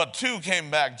 But 2 came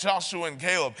back, Joshua and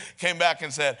Caleb, came back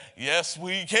and said, yes,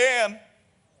 we can.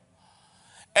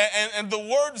 And the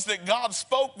words that God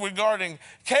spoke regarding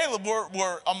Caleb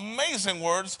were amazing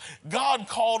words. God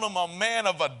called him a man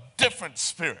of a different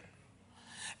spirit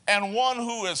and one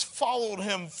who has followed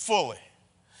him fully.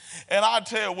 And I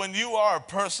tell you, when you are a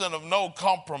person of no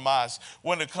compromise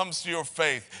when it comes to your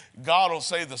faith, God will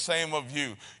say the same of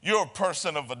you. You're a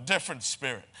person of a different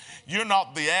spirit. You're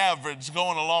not the average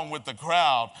going along with the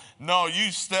crowd. No,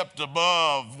 you stepped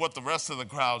above what the rest of the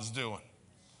crowd's doing.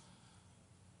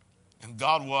 And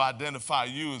God will identify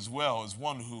you as well as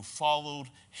one who followed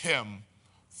him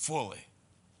fully.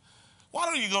 Why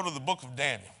don't you go to the book of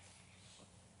Daniel?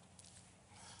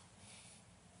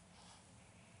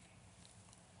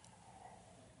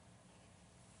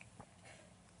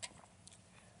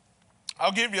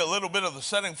 I'll give you a little bit of the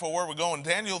setting for where we're going.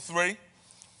 Daniel 3,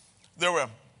 there were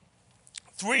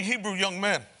 3 Hebrew young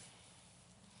men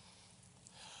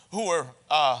who were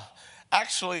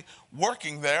actually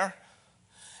working there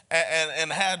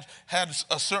and had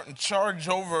a certain charge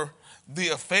over the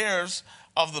affairs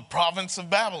of the province of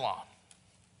Babylon.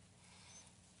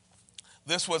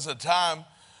 This was a time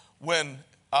when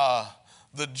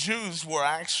the Jews were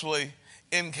actually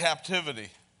in captivity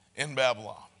in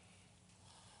Babylon.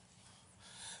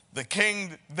 The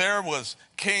king there was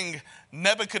King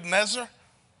Nebuchadnezzar,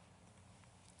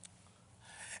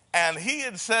 and he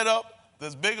had set up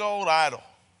this big old idol.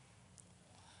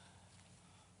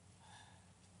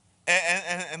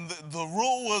 And the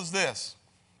rule was this: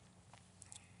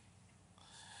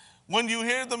 when you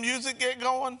hear the music get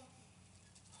going,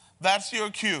 that's your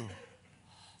cue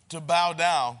to bow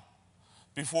down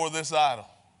before this idol.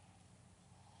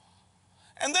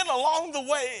 And then along the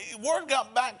way, word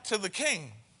got back to the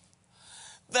king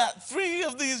that 3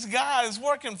 of these guys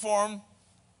working for him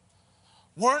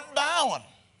weren't bowing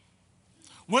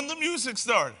when the music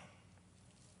started.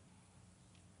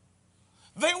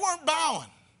 They weren't bowing.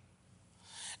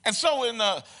 And so in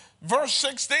verse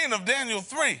 16 of Daniel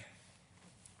 3,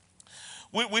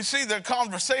 we see their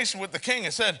conversation with the king.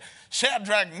 It said,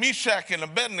 Shadrach, Meshach, and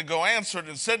Abednego answered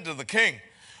and said to the king,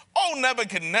 O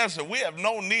Nebuchadnezzar, we have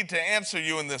no need to answer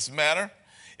you in this matter.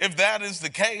 If that is the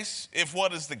case, if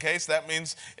what is the case, that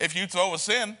means if you throw us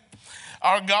in,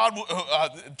 our God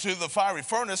to the fiery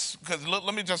furnace, because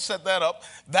let me just set that up.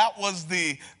 That was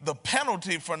the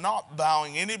penalty for not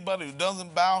bowing. Anybody who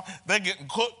doesn't bow, they're getting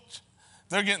cooked.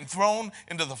 They're getting thrown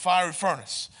into the fiery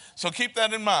furnace. So keep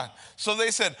that in mind. So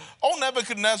they said, O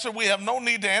Nebuchadnezzar, we have no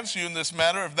need to answer you in this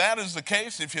matter. If that is the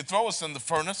case, if you throw us in the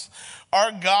furnace,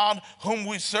 our God whom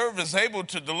we serve is able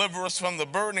to deliver us from the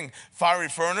burning fiery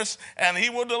furnace, and he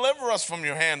will deliver us from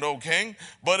your hand, O king.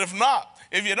 But if not,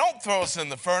 if you don't throw us in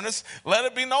the furnace, let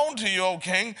it be known to you, O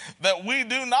king, that we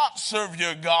do not serve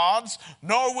your gods,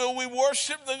 nor will we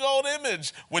worship the gold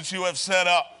image which you have set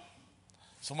up.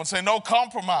 Someone say, no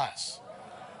compromise.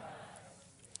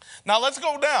 Now let's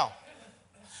go down.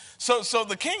 So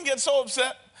the king gets so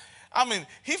upset. I mean,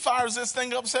 he fires this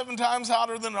thing up 7 times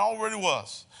hotter than it already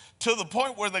was, to the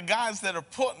point where the guys that are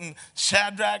putting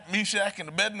Shadrach, Meshach, and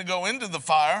Abednego into the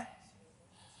fire,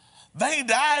 they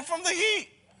die from the heat.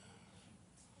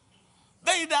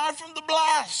 They die from the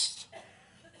blast.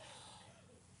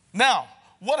 Now,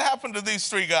 what happened to these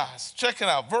 3 guys? Check it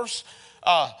out. Verse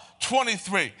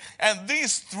 23. And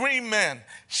these 3 men,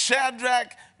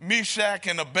 Shadrach, Meshach,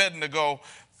 and Abednego,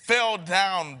 fell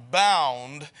down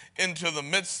bound into the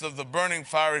midst of the burning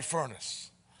fiery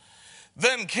furnace.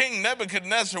 Then King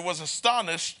Nebuchadnezzar was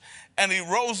astonished, and he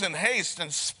rose in haste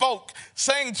and spoke,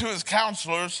 saying to his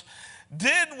counselors,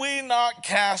 did we not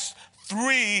cast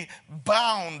 3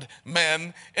 bound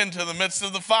men into the midst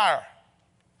of the fire?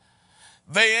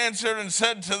 They answered and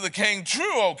said to the king,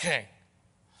 true, O king.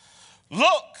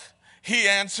 Look, he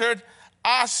answered,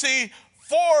 I see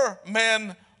 4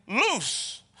 men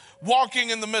loose, walking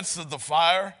in the midst of the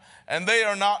fire, and they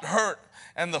are not hurt,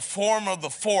 and the form of the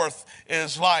 4th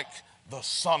is like the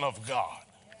Son of God.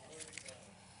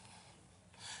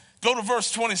 Go to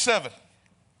verse 27.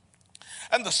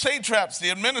 And the satraps,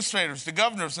 the administrators, the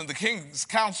governors, and the king's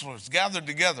counselors gathered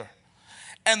together,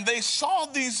 and they saw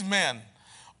these men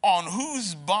on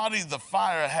whose body the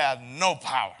fire had no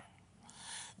power.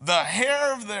 The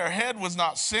hair of their head was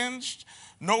not singed,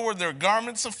 nor were their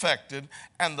garments affected,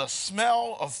 and the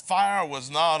smell of fire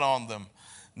was not on them.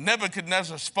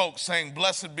 Nebuchadnezzar spoke, saying,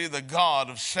 blessed be the God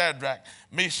of Shadrach,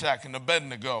 Meshach, and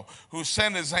Abednego, who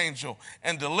sent his angel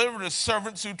and delivered his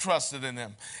servants who trusted in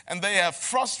him. And they have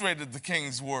frustrated the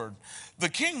king's word. The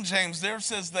King James there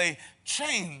says they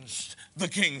changed the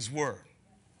king's word.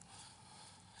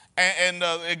 And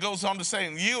it goes on to say,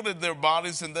 and yielded their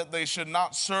bodies, and that they should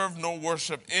not serve nor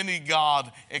worship any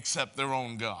God except their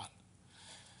own God.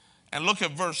 And look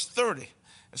at verse 30.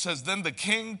 It says, then the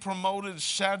king promoted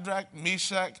Shadrach,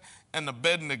 Meshach, and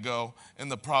Abednego in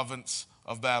the province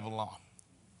of Babylon.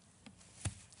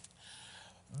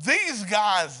 These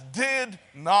guys did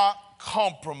not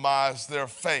compromise their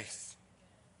faith.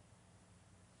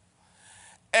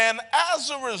 And as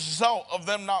a result of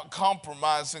them not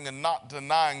compromising and not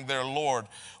denying their Lord,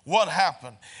 what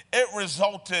happened? It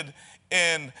resulted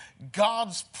in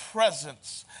God's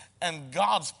presence and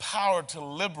God's power to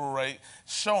liberate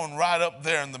shown right up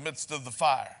there in the midst of the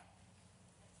fire.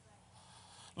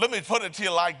 Let me put it to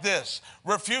you like this.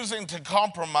 Refusing to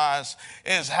compromise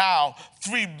is how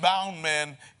 3 bound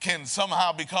men can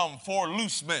somehow become 4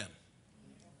 loose men.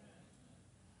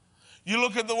 You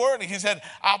look at the word, he said,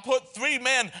 I put 3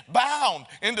 men bound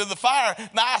into the fire.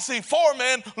 Now I see 4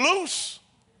 men loose.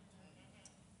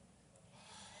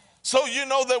 So you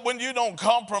know that when you don't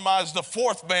compromise, the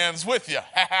 4th man's with you.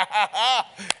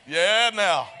 Yeah,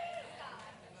 now.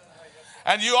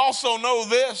 And you also know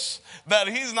this, that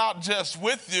he's not just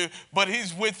with you, but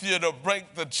he's with you to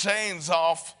break the chains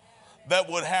off that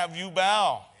would have you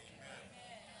bound.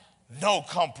 No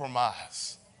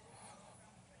compromise.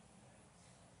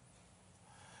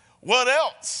 What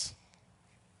else?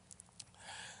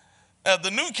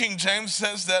 The New King James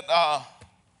says that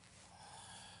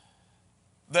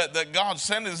God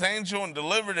sent his angel and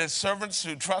delivered his servants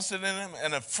who trusted in him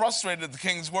and have frustrated the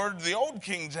king's word. The old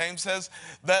King James says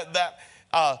that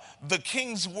the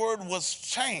king's word was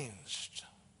changed.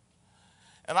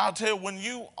 And I'll tell you, when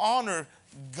you honor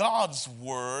God's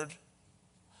word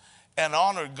and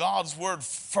honor God's word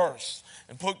first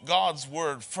and put God's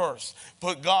word first,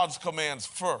 put God's commands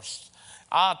first,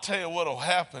 I'll tell you what will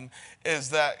happen is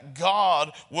that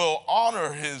God will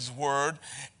honor his word,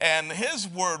 and his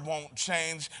word won't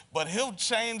change, but he'll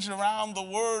change around the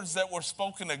words that were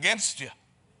spoken against you.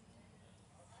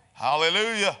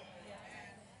 Hallelujah.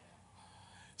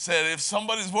 Said if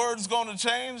somebody's word is going to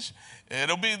change,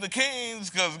 it'll be the king's,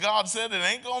 because God said it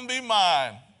ain't going to be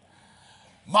mine.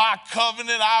 My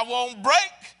covenant I won't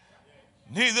break,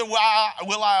 neither will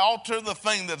I alter the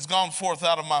thing that's gone forth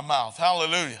out of my mouth.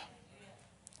 Hallelujah.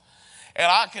 And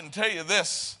I can tell you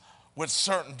this with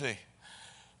certainty.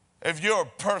 If you're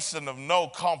a person of no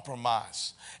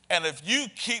compromise, and if you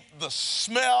keep the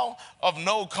smell of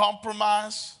no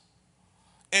compromise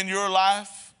in your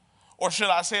life, or should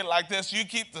I say it like this, you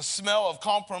keep the smell of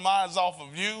compromise off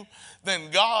of you,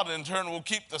 then God in turn will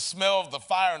keep the smell of the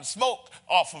fire and smoke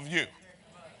off of you.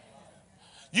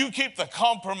 You keep the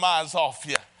compromise off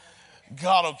you,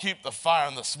 God will keep the fire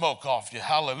and the smoke off you.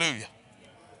 Hallelujah.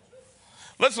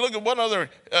 Let's look at one other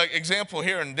example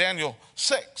here in Daniel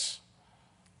 6.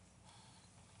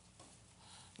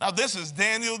 Now this is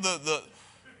Daniel,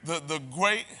 the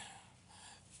great,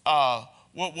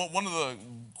 one of the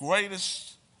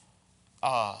greatest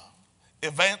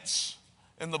events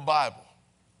in the Bible.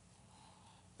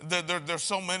 There's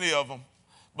so many of them,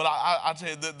 but I tell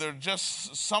you that there's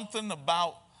just something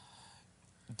about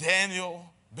Daniel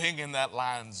being in that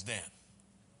lion's den.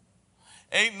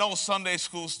 Ain't no Sunday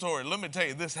school story. Let me tell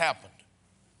you, this happened.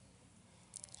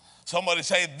 Somebody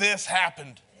say, this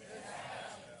happened.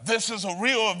 This is a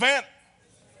real event.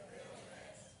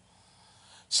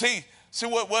 See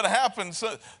what happened,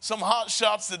 some hot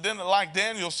shots that didn't like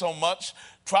Daniel so much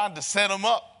tried to set him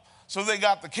up. So they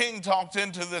got the king talked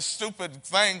into this stupid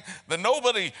thing that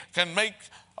nobody can make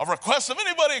a request of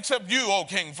anybody except you, O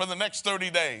king, for the next 30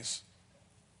 days.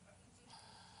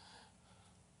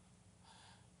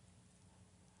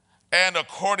 And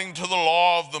according to the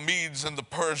law of the Medes and the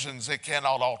Persians, they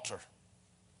cannot alter.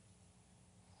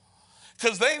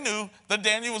 Because they knew that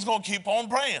Daniel was going to keep on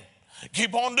praying,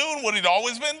 keep on doing what he'd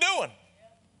always been doing.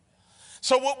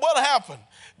 So what happened?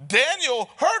 Daniel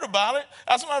heard about it.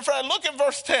 As a matter of fact, look at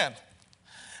verse 10.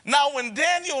 Now, when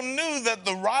Daniel knew that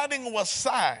the writing was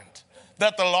signed,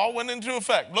 that the law went into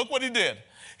effect, look what he did.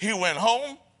 He went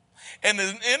home and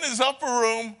in his upper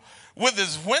room with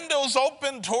his windows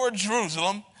open toward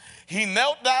Jerusalem, he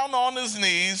knelt down on his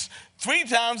knees 3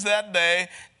 times that day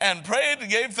and prayed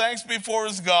and gave thanks before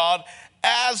his God,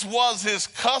 as was his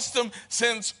custom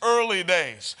since early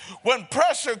days. When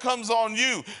pressure comes on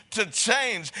you to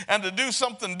change and to do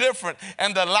something different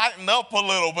and to lighten up a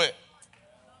little bit,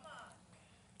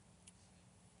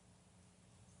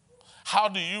 how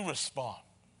do you respond?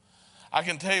 I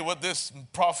can tell you what this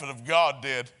prophet of God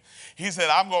did. He said,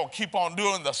 I'm going to keep on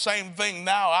doing the same thing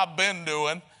now I've been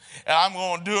doing. And I'm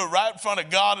going to do it right in front of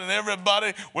God and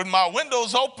everybody with my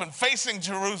windows open facing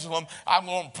Jerusalem. I'm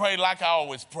going to pray like I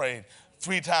always prayed,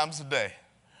 3 times a day.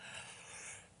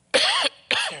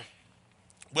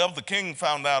 Well, the king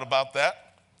found out about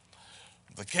that.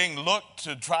 The king looked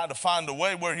to try to find a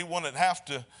way where he wouldn't have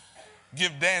to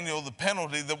give Daniel the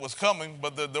penalty that was coming,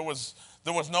 but there was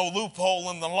no loophole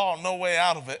in the law, no way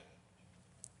out of it.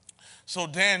 So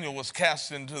Daniel was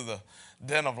cast into the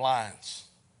den of lions.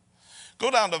 Go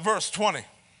down to verse 20.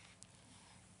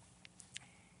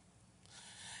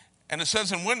 And it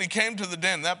says, and when he came to the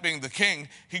den, that being the king,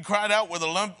 he cried out with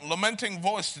a lamenting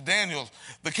voice to Daniel.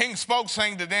 The king spoke,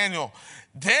 saying to Daniel,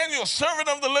 Daniel, servant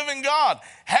of the living God,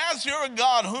 has your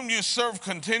God whom you serve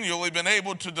continually been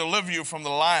able to deliver you from the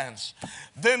lions?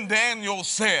 Then Daniel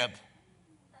said,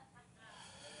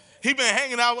 he'd been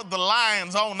hanging out with the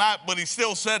lions all night, but he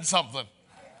still said something.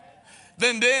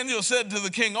 Then Daniel said to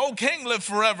the king, O king, live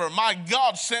forever. My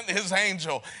God sent his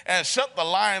angel and shut the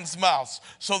lions' mouths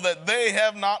so that they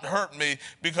have not hurt me,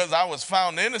 because I was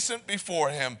found innocent before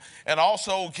him. And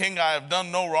also, O king, I have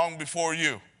done no wrong before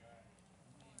you.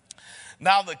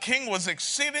 Now the king was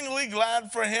exceedingly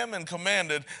glad for him and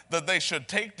commanded that they should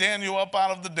take Daniel up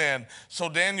out of the den. So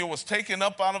Daniel was taken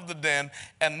up out of the den,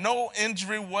 and no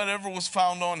injury whatever was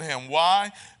found on him.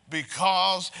 Why?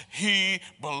 Because he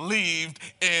believed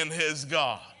in his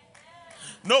God.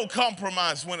 No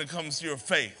compromise when it comes to your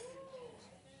faith.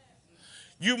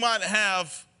 You might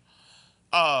have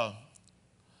a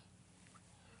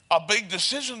big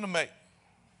decision to make.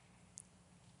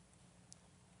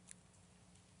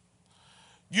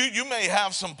 You may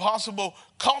have some possible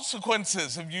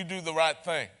consequences if you do the right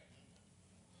thing.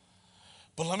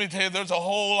 But let me tell you, there's a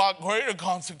whole lot greater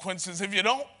consequences if you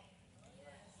don't.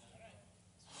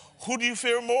 Who do you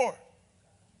fear more?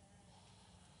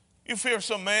 You fear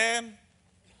some man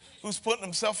who's putting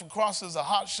himself across as a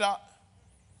hot shot,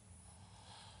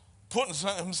 putting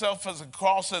himself as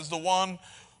across as the one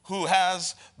who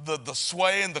has the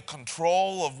sway and the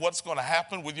control of what's going to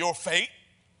happen with your fate?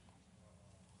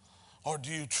 Or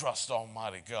do you trust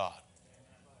Almighty God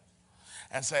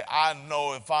and say, I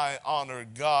know if I honor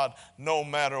God, no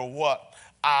matter what,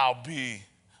 I'll be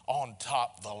on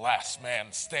top, the last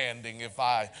man standing, if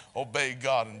I obey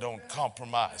God and don't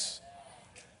compromise.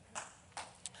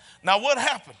 Now what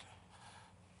happened?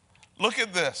 Look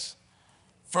at this,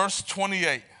 verse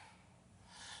 28.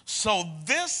 So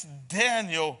this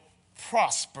Daniel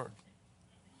prospered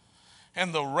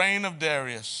in the reign of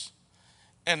Darius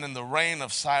and in the reign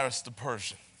of Cyrus the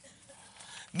Persian.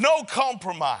 No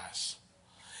compromise.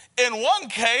 In one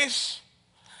case,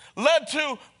 led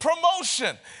to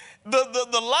promotion.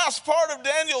 The last part of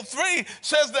Daniel 3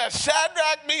 says that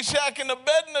Shadrach, Meshach, and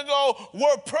Abednego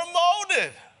were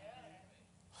promoted.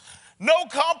 No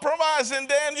compromise in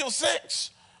Daniel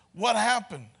 6. What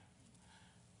happened?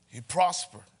 He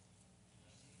prospered.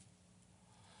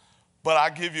 But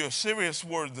I give you a serious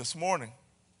word this morning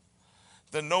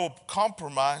that no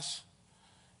compromise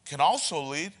can also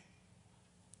lead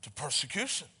to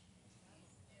persecution.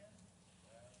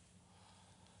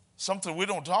 Something we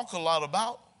don't talk a lot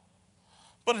about,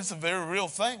 but it's a very real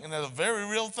thing, and it's a very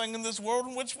real thing in this world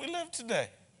in which we live today.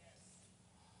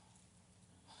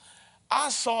 I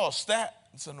saw a stat.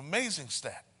 It's an amazing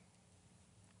stat.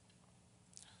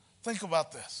 Think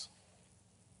about this.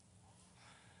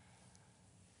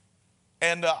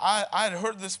 And I had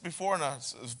heard this before, and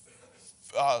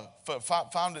I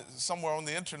found it somewhere on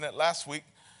the internet last week.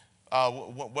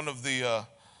 One of the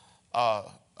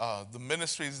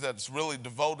ministries that's really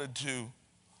devoted to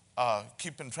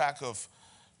keeping track of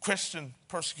Christian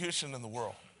persecution in the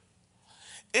world.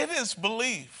 It is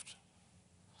believed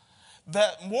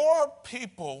that more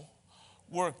people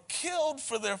were killed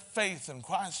for their faith in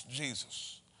Christ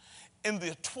Jesus in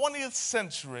the 20th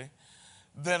century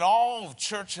than all of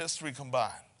church history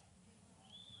combined.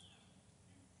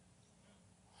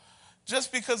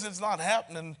 Just because it's not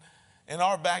happening in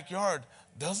our backyard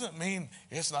doesn't mean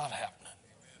it's not happening.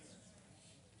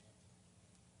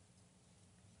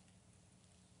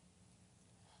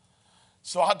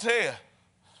 So I'll tell you,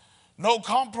 no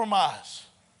compromise.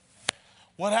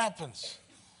 What happens?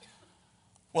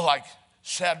 Well, like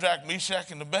Shadrach,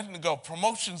 Meshach, and Abednego,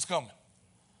 promotion's coming.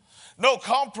 No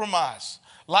compromise.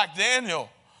 Like Daniel,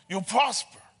 you'll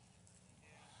prosper.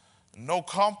 No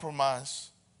compromise.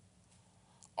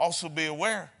 Also be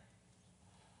aware,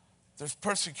 there's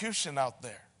persecution out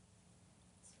there.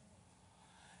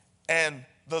 And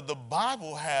the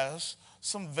Bible has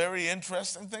some very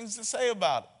interesting things to say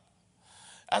about it.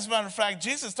 As a matter of fact,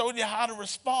 Jesus told you how to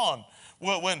respond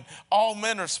when all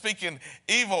men are speaking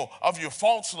evil of you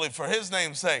falsely for his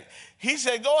name's sake. He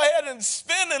said, go ahead and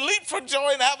spin and leap for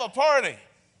joy and have a party.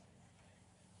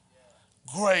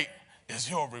 Great is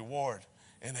your reward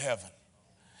in heaven.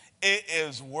 It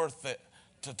is worth it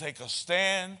to take a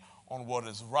stand on what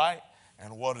is right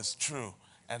and what is true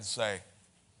and say,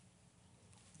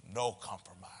 no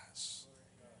compromise.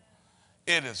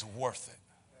 It is worth it.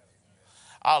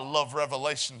 I love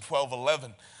Revelation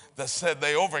 12:11 that said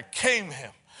they overcame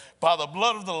him by the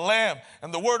blood of the Lamb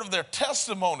and the word of their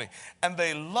testimony, and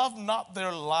they loved not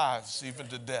their lives even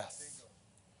to death.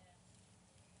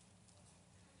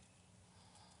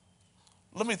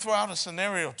 Let me throw out a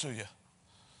scenario to you.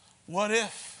 What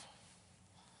if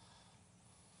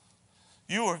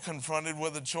you were confronted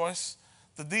with a choice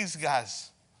that these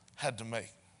guys had to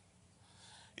make?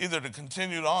 Either to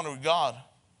continue to honor God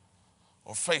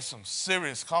or face some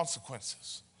serious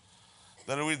consequences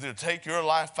that will either take your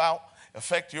life out,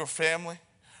 affect your family,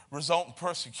 result in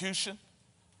persecution.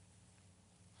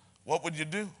 What would you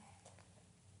do?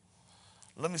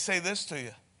 Let me say this to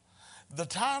you. The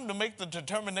time to make the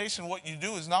determination what you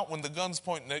do is not when the gun's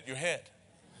pointing at your head.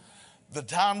 The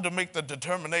time to make the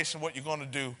determination what you're going to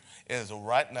do is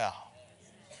right now.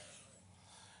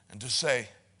 and to say,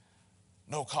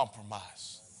 no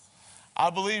compromise. I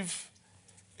believe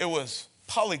it was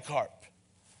Polycarp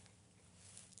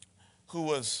who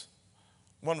was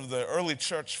one of the early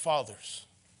church fathers.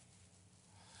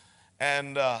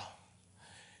 And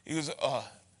he was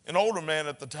an older man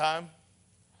at the time,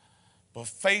 but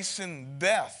facing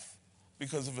death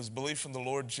because of his belief in the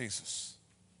Lord Jesus.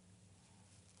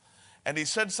 And he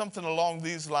said something along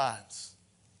these lines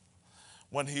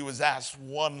when he was asked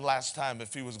one last time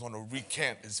if he was going to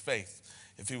recant his faith,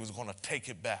 if he was going to take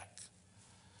it back.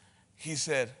 He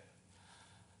said,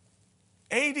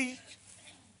 80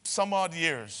 some odd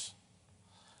years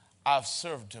I've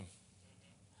served him,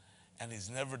 and he's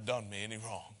never done me any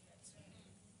wrong.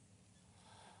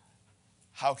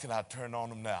 How can I turn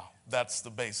on him now? That's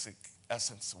the basic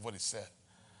essence of what he said.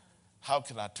 How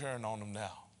can I turn on him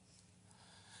now?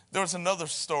 There was another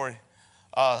story,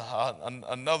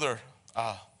 another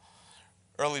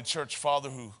early church father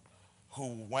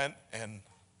who went and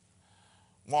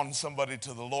won somebody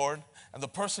to the Lord. And the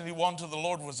person he won to the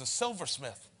Lord was a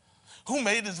silversmith who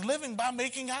made his living by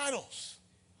making idols.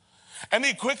 And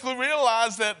he quickly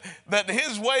realized that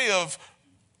his way of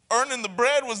earning the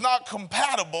bread was not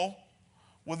compatible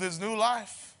with his new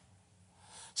life.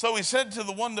 So he said to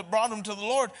the one that brought him to the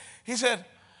Lord, he said,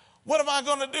 what am I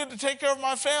going to do to take care of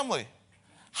my family?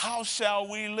 How shall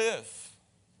we live?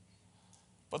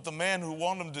 But the man who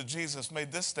won him to Jesus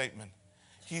made this statement.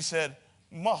 He said,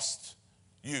 must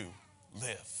you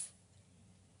live?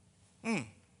 And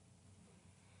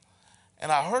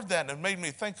I heard that and it made me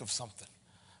think of something.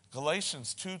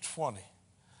 Galatians 2:20.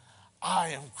 I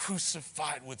am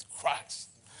crucified with Christ.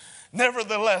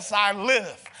 Nevertheless, I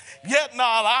live. Yet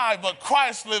not I, but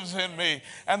Christ lives in me.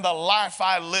 And the life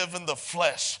I live in the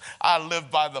flesh, I live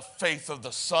by the faith of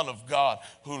the Son of God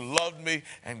who loved me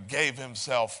and gave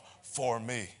himself for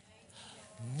me.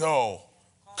 No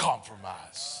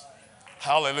compromise.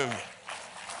 Hallelujah.